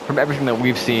 from everything that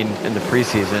we've seen in the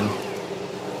preseason.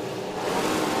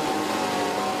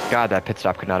 God, that pit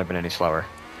stop could not have been any slower.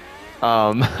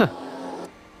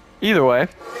 Either way,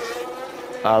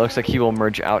 looks like he will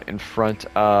merge out in front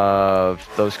of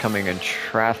those coming in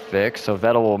traffic. So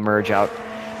Vettel will merge out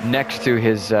next to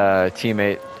his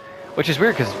teammate, which is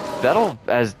weird because Vettel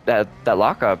has that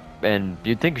lockup, and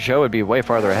you'd think Zhou would be way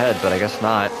farther ahead, but I guess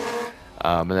not.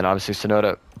 And then obviously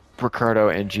Tsunoda, Ricciardo,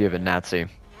 and Giovinazzi.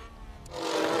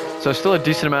 So still a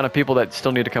decent amount of people that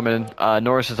still need to come in.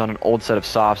 Norris is on an old set of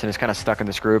softs and is kind of stuck in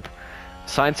this group.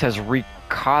 Sainz has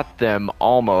re-caught them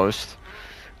almost.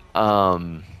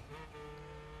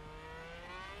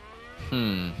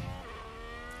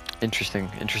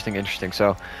 Interesting.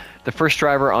 So the first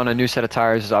driver on a new set of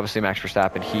tires is obviously Max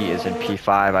Verstappen. He is in P5.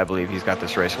 I believe he's got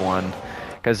this race won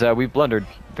because we blundered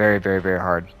very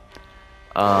hard.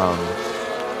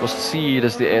 We'll see.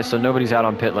 So nobody's out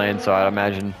on pit lane, so I'd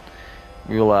imagine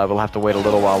we'll have to wait a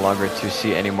little while longer to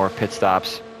see any more pit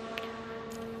stops.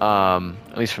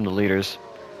 At least from the leaders.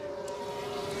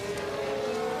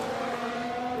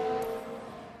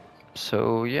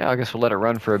 So yeah, I guess we'll let it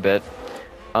run for a bit.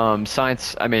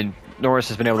 Sainz, I mean, Norris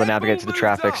has been able to navigate to the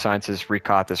traffic. Sainz has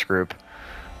recaught this group.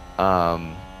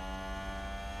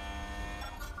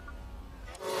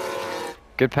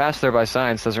 Good pass there by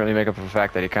Sainz. Doesn't really make up for the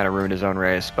fact that he kind of ruined his own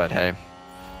race, but hey.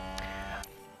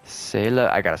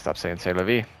 I gotta stop saying c'est la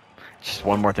vie. Just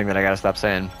one more thing that I gotta stop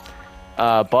saying.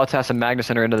 Bottas and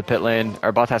Magnussen are into the pit lane,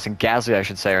 or Bottas and Gasly, I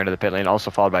should say, are into the pit lane,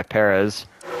 also followed by Perez.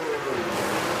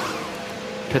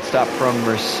 Pit stop from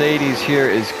Mercedes here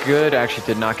is good. Actually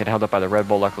did not get held up by the Red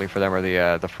Bull, luckily for them, or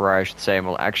the Ferrari, I should say, and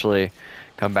will actually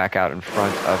come back out in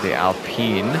front of the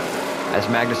Alpine. As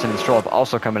Magnussen and Stroll have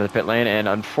also come into the pit lane, and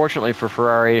unfortunately for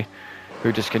Ferrari,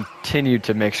 who just continued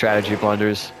to make strategy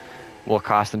blunders, will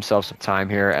cost themselves some time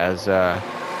here, as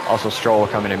also Stroll will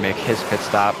come in and make his pit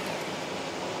stop.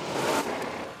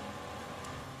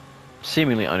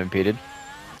 Seemingly unimpeded.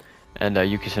 And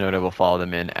Yuki Tsunoda will follow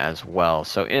them in as well.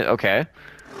 So, okay.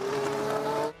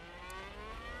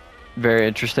 Very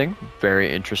interesting.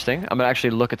 I'm going to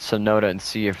actually look at Tsunoda and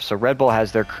see if... So Red Bull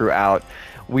has their crew out.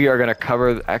 We are going to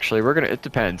cover... Actually, we're going to... It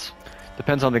depends.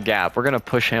 Depends on the gap. We're going to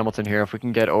push Hamilton here. If we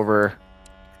can get over...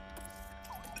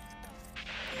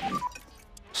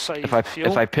 If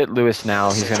I pit Lewis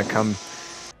now, he's going to come...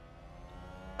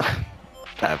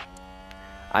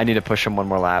 I need to push him one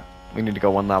more lap. We need to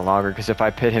go one lap longer, because if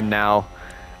I pit him now,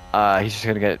 he's just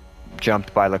going to get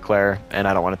jumped by Leclerc, and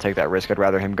I don't want to take that risk. I'd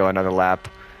rather him go another lap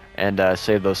and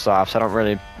save those softs. We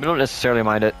don't necessarily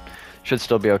mind it. Should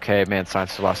still be okay. Man, Sainz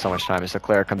has lost so much time as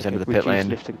Leclerc comes into the pit lane.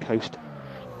 Lifting coast.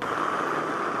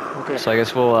 Okay. So I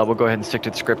guess we'll go ahead and stick to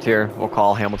the script here. We'll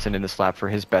call Hamilton in this lap for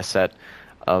his best set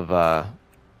of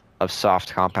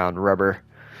soft compound rubber.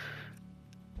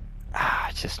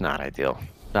 It's just not ideal.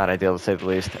 Not ideal to say the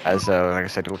least. As like I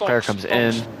said, Leclerc comes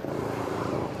in.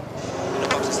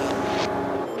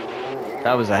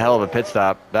 That was a hell of a pit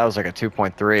stop. That was like a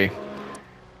 2.3.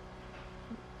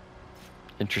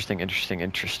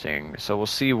 Interesting. So we'll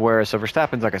see where... So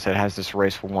Verstappen, like I said, has this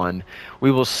race won.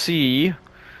 We will see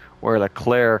where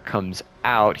Leclerc comes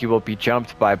out. He will be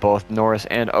jumped by both Norris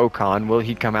and Ocon. Will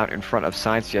he come out in front of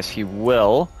Sainz? Yes, he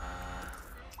will.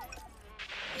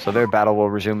 So their battle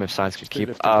will resume if Sainz can keep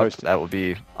up. That will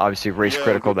be obviously race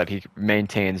critical that he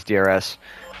maintains DRS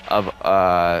of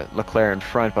Leclerc in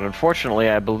front. But unfortunately,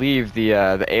 I believe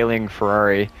the ailing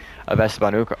Ferrari of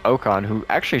Esteban Ocon, who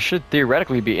actually should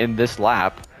theoretically be in this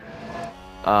lap,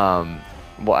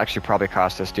 will actually probably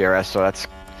cost us DRS. So that's,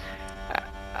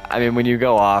 I mean, when you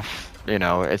go off, you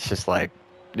know, it's just like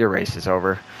your race is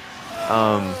over.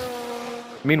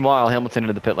 Meanwhile, Hamilton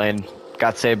into the pit lane,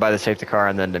 got saved by the safety car,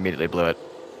 and then immediately blew it.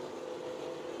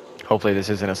 Hopefully this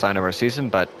isn't a sign of our season,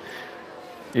 but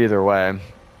either way.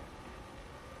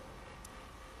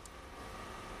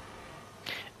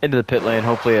 Into the pit lane,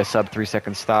 hopefully a sub 3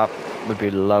 second stop would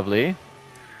be lovely.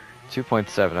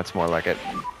 2.7, that's more like it.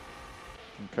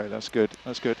 Okay, that's good.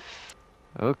 That's good.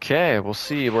 Okay, we'll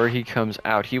see where he comes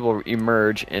out. He will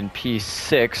emerge in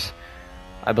P6,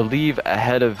 I believe,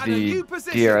 ahead of the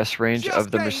DRS range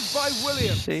of the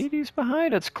Mercedes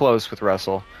behind. It's close with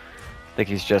Russell. I think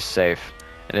he's just safe.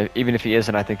 And even if he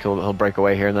isn't, I think he'll break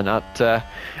away here in the not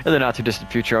too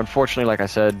distant future. Unfortunately, like I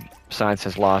said, Sainz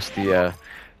has lost the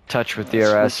touch with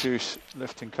DRS. Reduce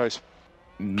lifting coast.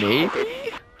 Maybe?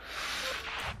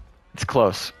 It's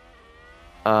close.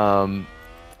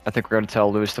 I think we're going to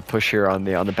tell Lewis to push here on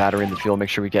the battery and the fuel. Make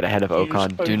sure we get ahead of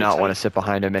Ocon. Do not want to sit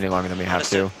behind him any longer than we have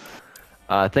to.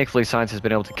 Thankfully, Sainz has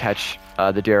been able to catch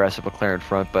the DRS of Leclerc in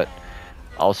front, but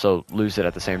also lose it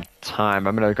at the same time.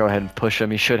 I'm going to go ahead and push him.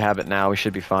 He should have it now. We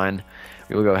should be fine.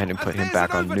 We will go ahead and put him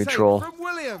back on neutral.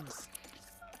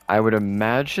 I would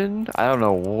imagine, I don't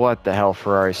know what the hell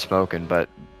Ferrari's smoking, but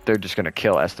they're just going to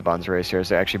kill Esteban's race here.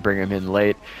 So they actually bring him in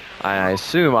late. I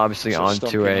assume, obviously,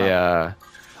 onto a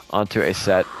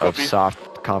set of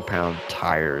soft compound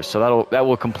tires. So that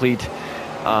will complete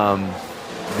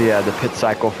the pit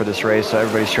cycle for this race. So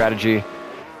everybody's strategy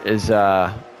is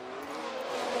out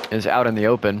in the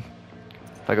open.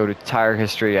 If I go to tire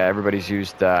history, yeah, everybody's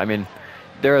used. I mean,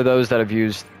 there are those that have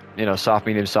used, you know, soft,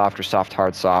 medium, soft, or soft,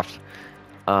 hard, soft.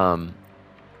 Yeah,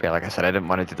 like I said, I didn't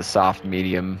want to do the soft,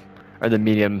 medium, or the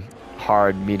medium,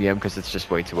 hard, medium, because it's just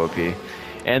way too OP.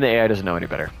 And the AI doesn't know any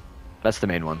better. That's the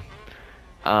main one.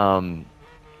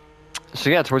 So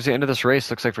yeah, towards the end of this race,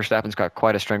 looks like Verstappen's got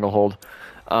quite a stranglehold.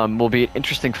 Will be an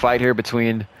interesting fight here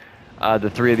between the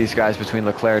three of these guys, between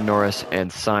Leclerc, Norris,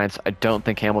 and Sainz. I don't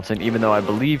think Hamilton, even though I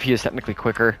believe he is technically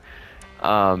quicker,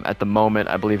 at the moment,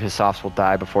 I believe his softs will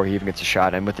die before he even gets a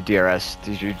shot. And with the DRS,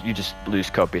 you just lose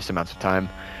copious amounts of time.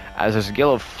 As there's a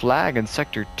yellow flag in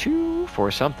Sector 2 for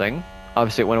something.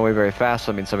 Obviously, it went away very fast,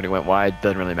 so I mean, somebody went wide.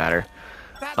 Doesn't really matter.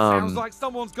 That sounds like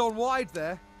someone's gone wide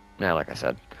there. Yeah, like I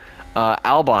said.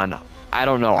 Albon, I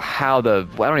don't know how I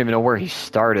don't even know where he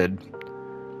started.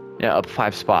 Yeah, up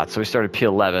 5 spots. So he started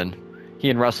P11. He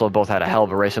and Russell both had a hell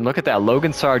of a race. And look at that.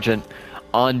 Logan Sargent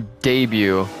on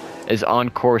debut is on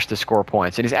course to score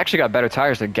points. And he's actually got better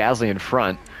tires than Gasly in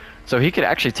front. So he could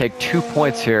actually take 2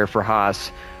 points here for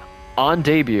Haas on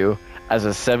debut as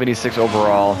a 76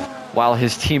 overall, while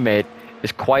his teammate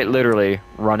is quite literally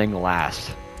running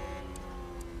last.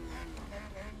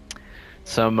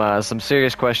 Some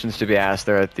serious questions to be asked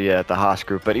there at the Haas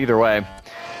group. But either way,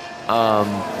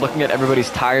 looking at everybody's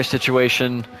tire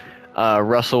situation,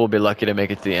 Russell will be lucky to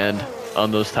make it to the end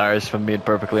on those tires, if I'm being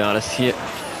perfectly honest.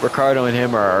 Ricardo and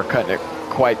him are cutting it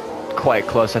quite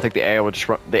close. I think the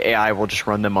AI will just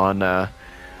run them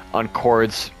on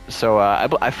cords. So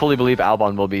I fully believe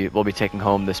Albon will be taking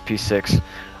home this P6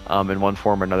 in one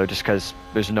form or another, just because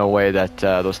there's no way that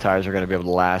those tires are going to be able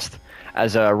to last.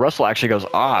 As Russell actually goes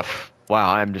off.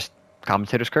 Wow, I'm just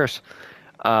commentator's curse.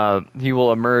 He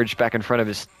will emerge back in front of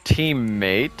his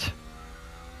teammate.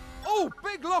 Oh,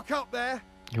 big lock up there.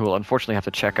 Who will unfortunately have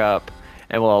to check up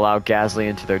and will allow Gasly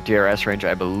into their DRS range,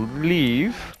 I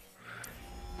believe.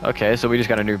 Okay, so we just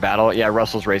got a new battle. Yeah,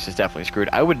 Russell's race is definitely screwed.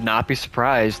 I would not be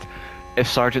surprised if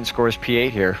Sargent scores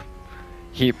P8 here.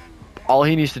 All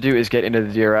he needs to do is get into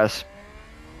the DRS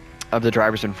of the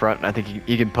drivers in front, and I think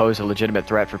he can pose a legitimate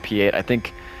threat for P8. I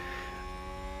think,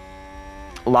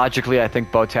 logically, I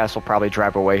think Bottas will probably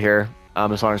drive away here,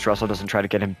 as long as Russell doesn't try to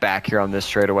get him back here on this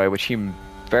straightaway, which he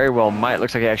very well might.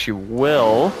 Looks like he actually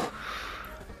will.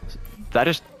 That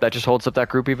just holds up that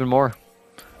group even more.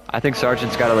 I think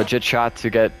Sargent's got a legit shot to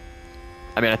get.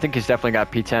 I mean, I think he's definitely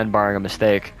got P10 barring a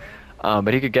mistake,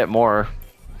 but he could get more,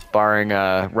 barring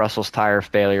Russell's tire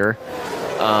failure.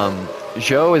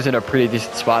 Zhou is in a pretty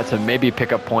decent spot to maybe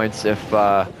pick up points if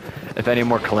any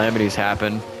more calamities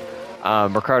happen.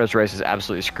 Ricardo's race is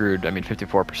absolutely screwed. I mean,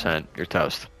 54%, you're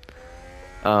toast.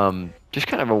 Just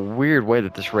kind of a weird way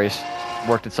that this race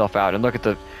worked itself out. And look at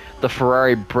the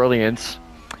Ferrari brilliance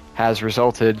has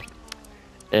resulted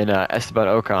in Esteban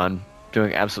Ocon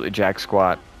doing absolutely jack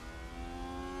squat.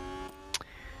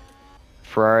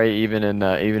 Ferrari, even in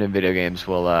video games,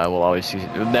 will always see.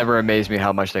 It will never amaze me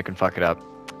how much they can fuck it up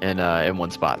in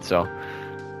one spot. So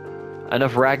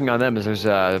enough ragging on them, as there's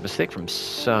a mistake from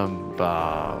some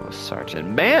Sargent.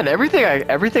 Man, everything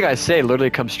I say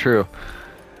literally comes true.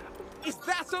 Is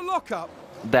that a lockup?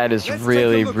 That is Let's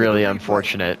really, take a look at really the replay.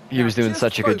 unfortunate. He Now was doing just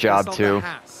such a good focus job on too. the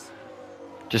Haas.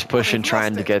 Just Well, pushing, they've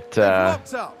trying lost to it. get They've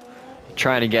locked up.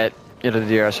 trying to get into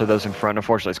the DRS of those in front.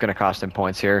 Unfortunately, it's going to cost him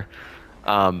points here.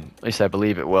 At least I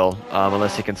believe it will,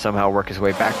 unless he can somehow work his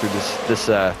way back through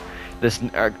this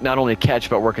not only catch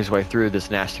but work his way through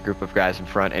this nasty group of guys in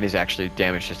front, and he's actually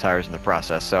damaged his tires in the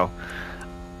process. So,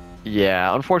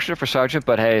 yeah, unfortunate for Sargent,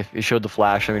 but hey, he showed the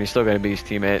flash. I mean, he's still going to be his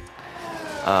teammate.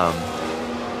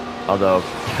 Although,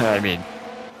 I mean,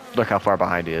 look how far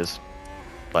behind he is.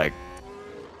 Like,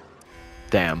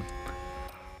 damn.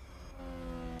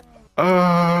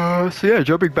 So yeah,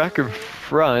 jumping back in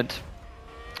front,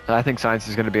 I think Sainz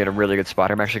is going to be in a really good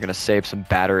spot. I'm actually going to save some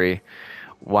battery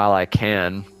while I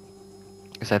can,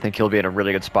 because I think he'll be in a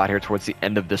really good spot here towards the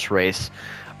end of this race.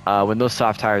 When those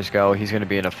soft tires go, he's going to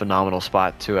be in a phenomenal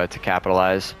spot to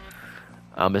capitalize,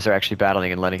 as they're actually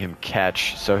battling and letting him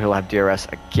catch. So he'll have DRS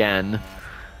again.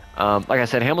 Like I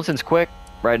said, Hamilton's quick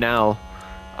right now.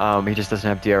 He just doesn't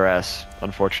have DRS,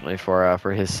 unfortunately,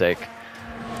 for his sake.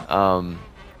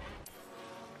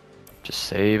 Just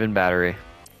saving battery.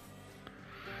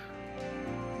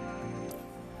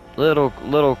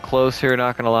 Little close here,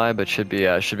 not gonna lie, but should be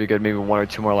good. Maybe 1 or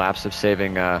 2 more laps of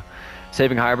saving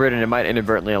hybrid, and it might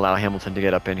inadvertently allow Hamilton to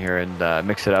get up in here and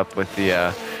mix it up with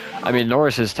the. I mean,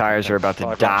 Norris's tires are about to 5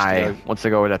 laps die to go. once they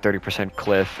go over that 30%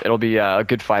 cliff. It'll be a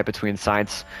good fight between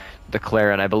Sainz,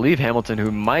 Leclerc, and I believe Hamilton,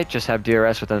 who might just have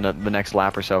DRS within the next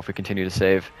lap or so if we continue to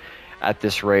save at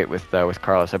this rate with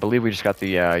Carlos. I believe we just got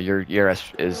the your ERS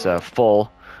is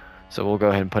full, so we'll go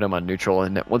ahead and put him on neutral.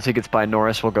 And once he gets by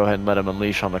Norris, we'll go ahead and let him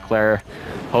unleash on Leclerc.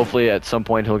 Hopefully, at some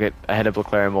point, he'll get ahead of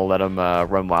Leclerc, and we'll let him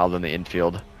run wild in the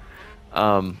infield.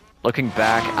 Looking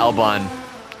back, Albon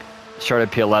started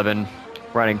P11,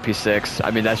 running P6. I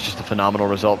mean, that's just a phenomenal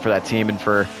result for that team and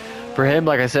for him.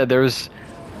 Like I said, there was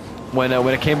when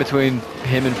it came between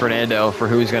him and Fernando for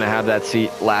who was going to have that seat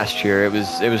last year, it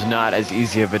was not as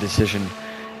easy of a decision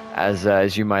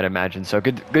as you might imagine. So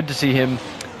good to see him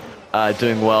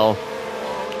doing well.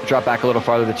 Drop back a little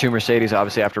farther. The 2 Mercedes,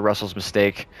 obviously after Russell's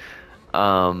mistake,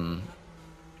 battling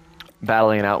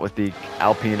it out with the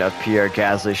Alpine of Pierre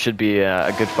Gasly. Should be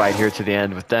a good fight here to the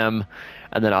end with them.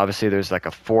 And then obviously there's like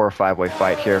a 4 or 5 way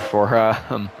fight here for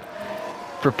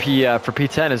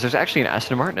P10. Is there's actually an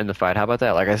Aston Martin in the fight. How about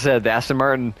that? Like I said, the Aston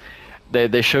Martin,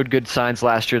 they showed good signs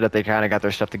last year that they kind of got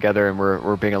their stuff together and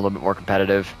were being a little bit more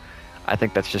competitive. I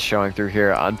think that's just showing through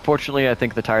here. Unfortunately, I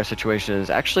think the tire situation is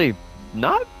actually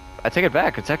not. I take it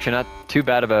back. It's actually not too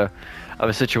bad of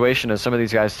a situation, as some of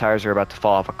these guys' tires are about to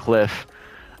fall off a cliff.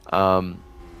 And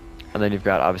then you've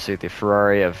got obviously the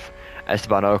Ferrari of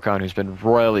Esteban Ocon, who's been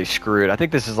royally screwed. I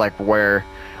think this is like where,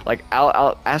 like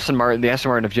the Aston Martin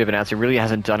of Giovinazzi really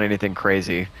hasn't done anything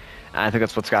crazy, and I think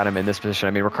that's what's got him in this position.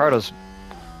 I mean, Ricciardo's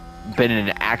been in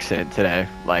an accident today.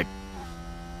 Like,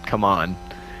 come on.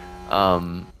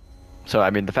 So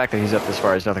I mean, the fact that he's up this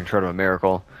far is nothing short of a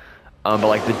miracle. But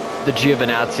like the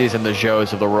Giovinazzis and the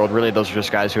Joes of the world, really those are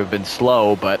just guys who have been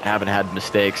slow but haven't had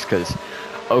mistakes, because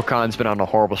Ocon's been on a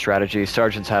horrible strategy.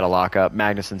 Sargent's had a lockup.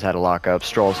 Magnussen's had a lockup.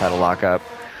 Stroll's had a lockup.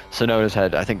 Sonoda's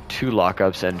had, I think, 2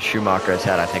 lockups, and Schumacher has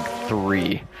had, I think,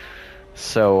 3.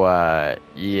 So,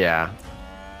 yeah.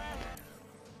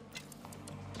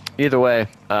 Either way,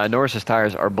 Norris's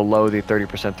tires are below the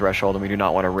 30% threshold, and we do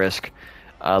not want to risk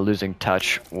losing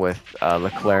touch with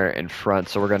Leclerc in front.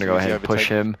 So we're going to go ahead and push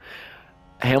him.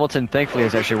 Hamilton, thankfully,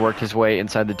 has actually worked his way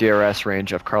inside the DRS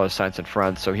range of Carlos Sainz in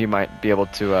front, so he might be able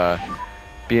to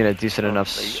be in a decent enough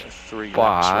 3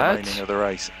 spot. laps remaining of the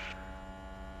race.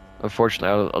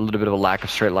 Unfortunately, a little bit of a lack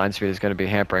of straight line speed is going to be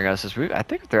hampering us. I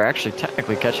think they're actually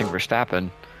technically catching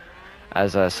Verstappen,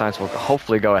 as Sainz will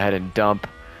hopefully go ahead and dump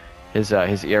his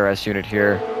ERS unit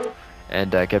here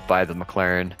and get by the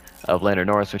McLaren of Lando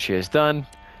Norris, which he has done,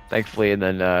 thankfully. And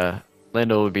then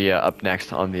Lando will be up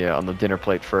next on the dinner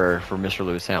plate for Mr.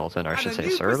 Lewis Hamilton, or I should say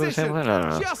Sir Lewis Hamilton. I don't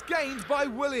know. Just gained by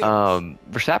Williams.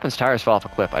 Verstappen's tires fell off a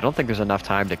cliff. I don't think there's enough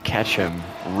time to catch him,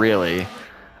 really.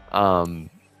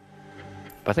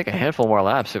 I think a handful more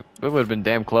laps, it would have been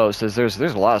damn close. There's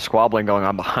a lot of squabbling going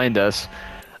on behind us.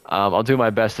 I'll do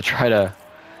my best to try to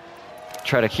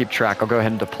keep track. I'll go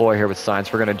ahead and deploy here with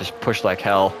Sainz. We're gonna just push like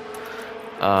hell,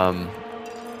 and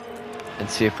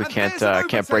see if we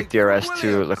can't break DRS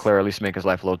to Leclerc, or at least make his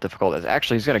life a little difficult. As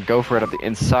actually he's gonna go for it up the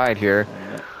inside here.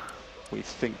 We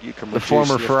think you can The reduce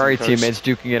former lifting Ferrari coast. teammates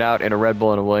duking it out in a Red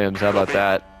Bull and a Williams. How about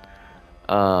that?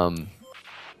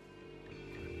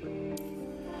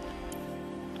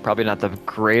 Probably not the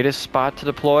greatest spot to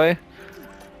deploy.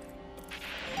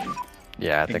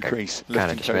 Yeah, I think Increase I kind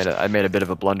of lifting just made a bit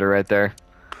of a blunder right there.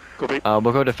 Copy.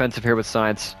 We'll go defensive here with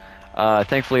Sainz.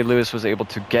 Thankfully, Lewis was able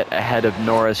to get ahead of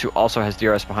Norris, who also has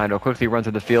DRS behind. He'll quickly run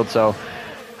through the field. So,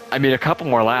 I mean, a couple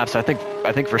more laps. I think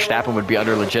Verstappen would be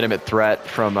under legitimate threat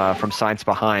from Sainz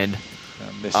behind.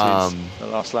 And this is the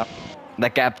last lap.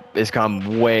 That gap has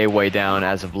come way down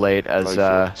as of late, as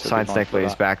Sainz thankfully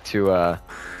is back to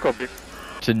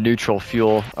neutral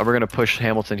fuel. We're going to push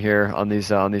Hamilton here on these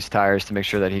tires to make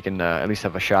sure that he can at least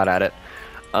have a shot at it.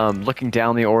 Looking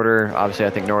down the order, obviously I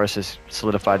think Norris has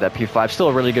solidified that P5. Still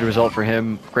a really good result for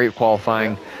him. Great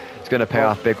qualifying. It's going to pay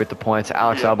off big with the points.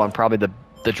 Alex Albon, probably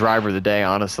the driver of the day,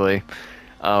 honestly.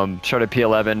 Started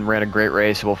P11, ran a great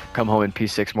race. Will come home in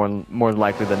P6 more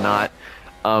likely than not.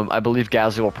 I believe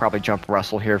Gasly will probably jump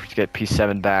Russell here to get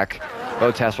P7 back.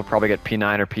 Bottas will probably get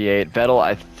P9 or P8. Vettel,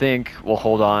 I think, will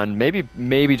hold on. Maybe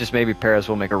Perez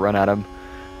will make a run at him.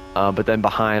 But then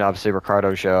behind, obviously,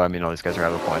 Ricardo, Zhou. I mean, all these guys are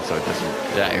out of points, so it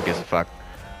doesn't. Yeah, who gives a fuck?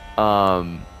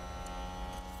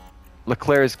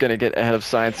 Leclerc is going to get ahead of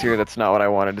Sainz here. That's not what I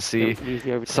wanted to see.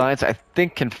 Sainz, I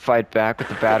think, can fight back with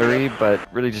the battery,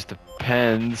 but really just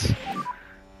depends.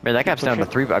 Man, that gap's down to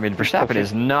 3. I mean, Verstappen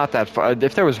is not that far.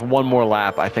 If there was one more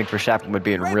lap, I think Verstappen would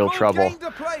be in real trouble.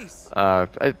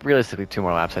 Realistically, 2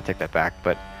 more laps, I take that back.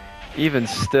 But even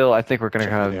still, I think we're going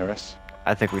to kind of...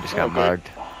 I think we just got mugged.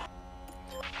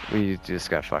 We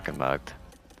just got fucking mugged.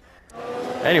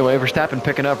 Anyway, Verstappen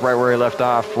picking up right where he left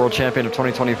off. World champion of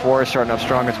 2024, starting up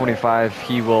strong at 25.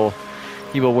 He will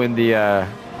win the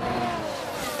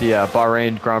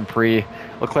Bahrain Grand Prix.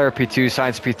 Leclerc P2,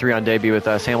 Sainz P3 on debut with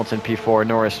us. Hamilton P4,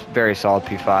 Norris very solid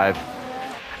P5.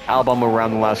 Albon will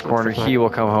round the last corner. He will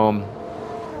come home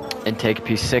and take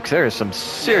P6. There is some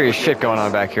serious shit going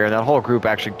on back here. And that whole group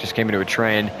actually just came into a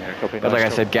train. But like I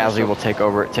said, Gasly will take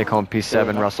home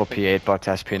P7, Russell P8,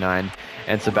 Bottas P9,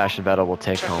 and Sebastian Vettel will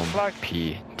take home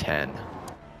P10.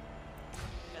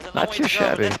 Not too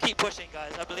shabby. Let's keep pushing,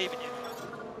 guys. I believe in you.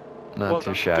 Not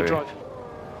too shabby. Good drive.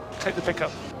 Take the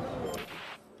pickup.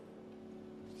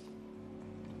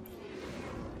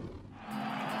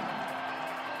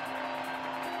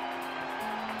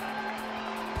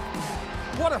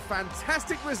 What a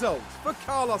fantastic result for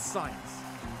Carlos Sainz.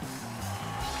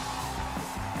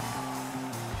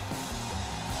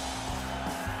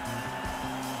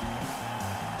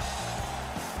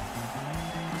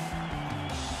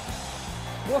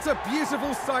 What a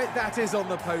beautiful sight that is on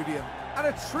the podium, and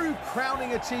a true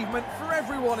crowning achievement for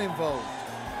everyone involved.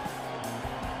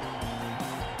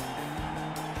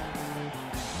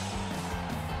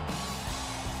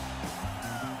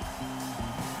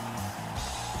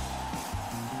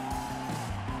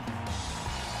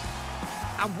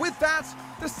 And with that,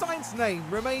 the Sainz name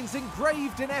remains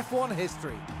engraved in F1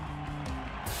 history.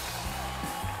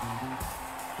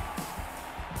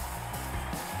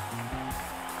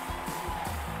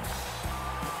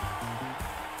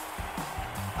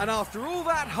 And after all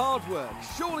that hard work,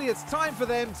 surely it's time for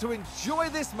them to enjoy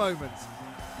this moment.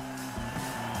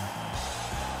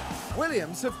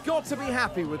 Williams have got to be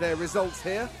happy with their results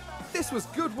here. This was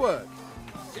good work.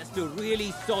 Just a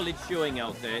really solid showing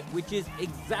out there, which is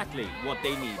exactly what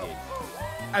they needed.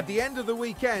 At the end of the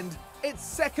weekend, it's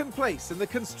second place in the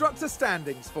constructor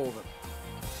standings for them.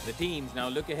 The teams now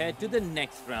look ahead to the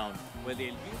next round, where they'll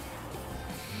use...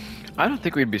 I don't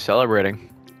think we'd be celebrating.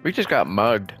 We just got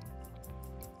mugged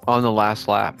on the last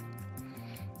lap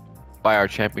by our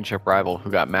championship rival who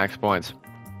got max points.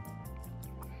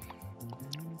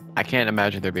 I can't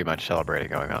imagine there'd be much celebrating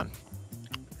going on.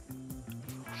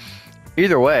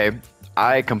 Either way,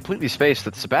 I completely spaced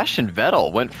that Sebastian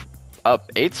Vettel went up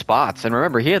 8 spots. And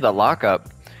remember, he had that lockup.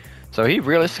 So he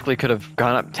realistically could have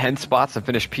gone up 10 spots and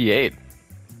finished P8.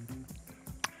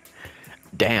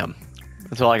 Damn.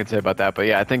 That's all I can say about that. But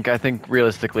yeah, I think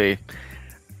realistically,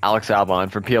 Alex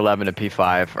Albon from P11 to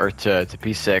P5 or to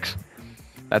P6.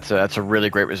 That's a really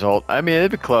great result. I mean,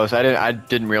 it'd be close. I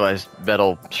didn't realize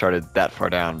Vettel started that far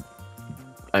down.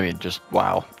 I mean, just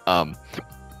wow. Sorry,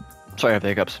 I have the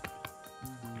hiccups.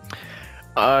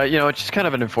 You know, it's just kind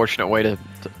of an unfortunate way to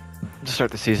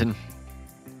start the season.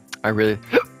 I really...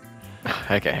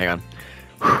 Okay, hang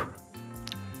on.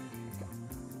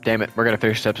 Damn it, we're gonna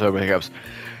finish this episode with hiccups.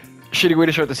 Shitty way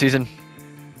to start the season.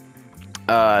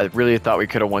 Really thought we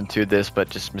could have 1-2'd this, but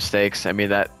just mistakes. I mean,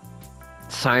 that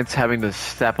Sainz having to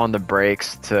step on the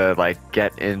brakes to, like,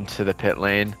 get into the pit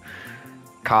lane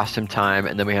cost him time,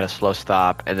 and then we had a slow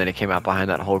stop, and then he came out behind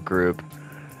that whole group,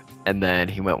 and then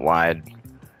he went wide.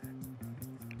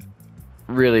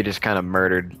 Really just kind of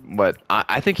murdered what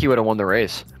I think he would have won the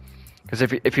race, because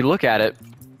if you look at it,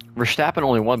 Verstappen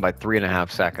only won by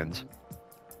 3.5 seconds.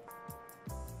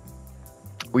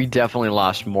 We definitely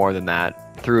lost more than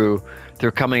that through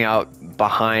coming out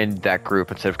behind that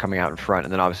group instead of coming out in front,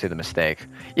 and then obviously the mistake.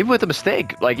 Even with the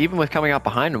mistake, like even with coming out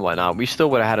behind and whatnot, we still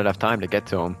would have had enough time to get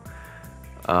to him.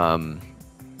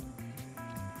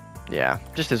 Yeah,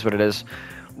 just is what it is.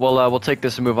 We'll take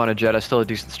this and move on to Jeddah. Still a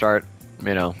decent start,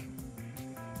 you know.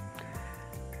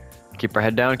 Keep our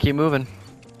head down, keep moving.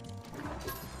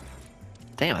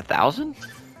 Damn, 1,000?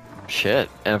 Shit.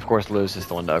 And of course Lewis is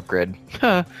the one to upgrade.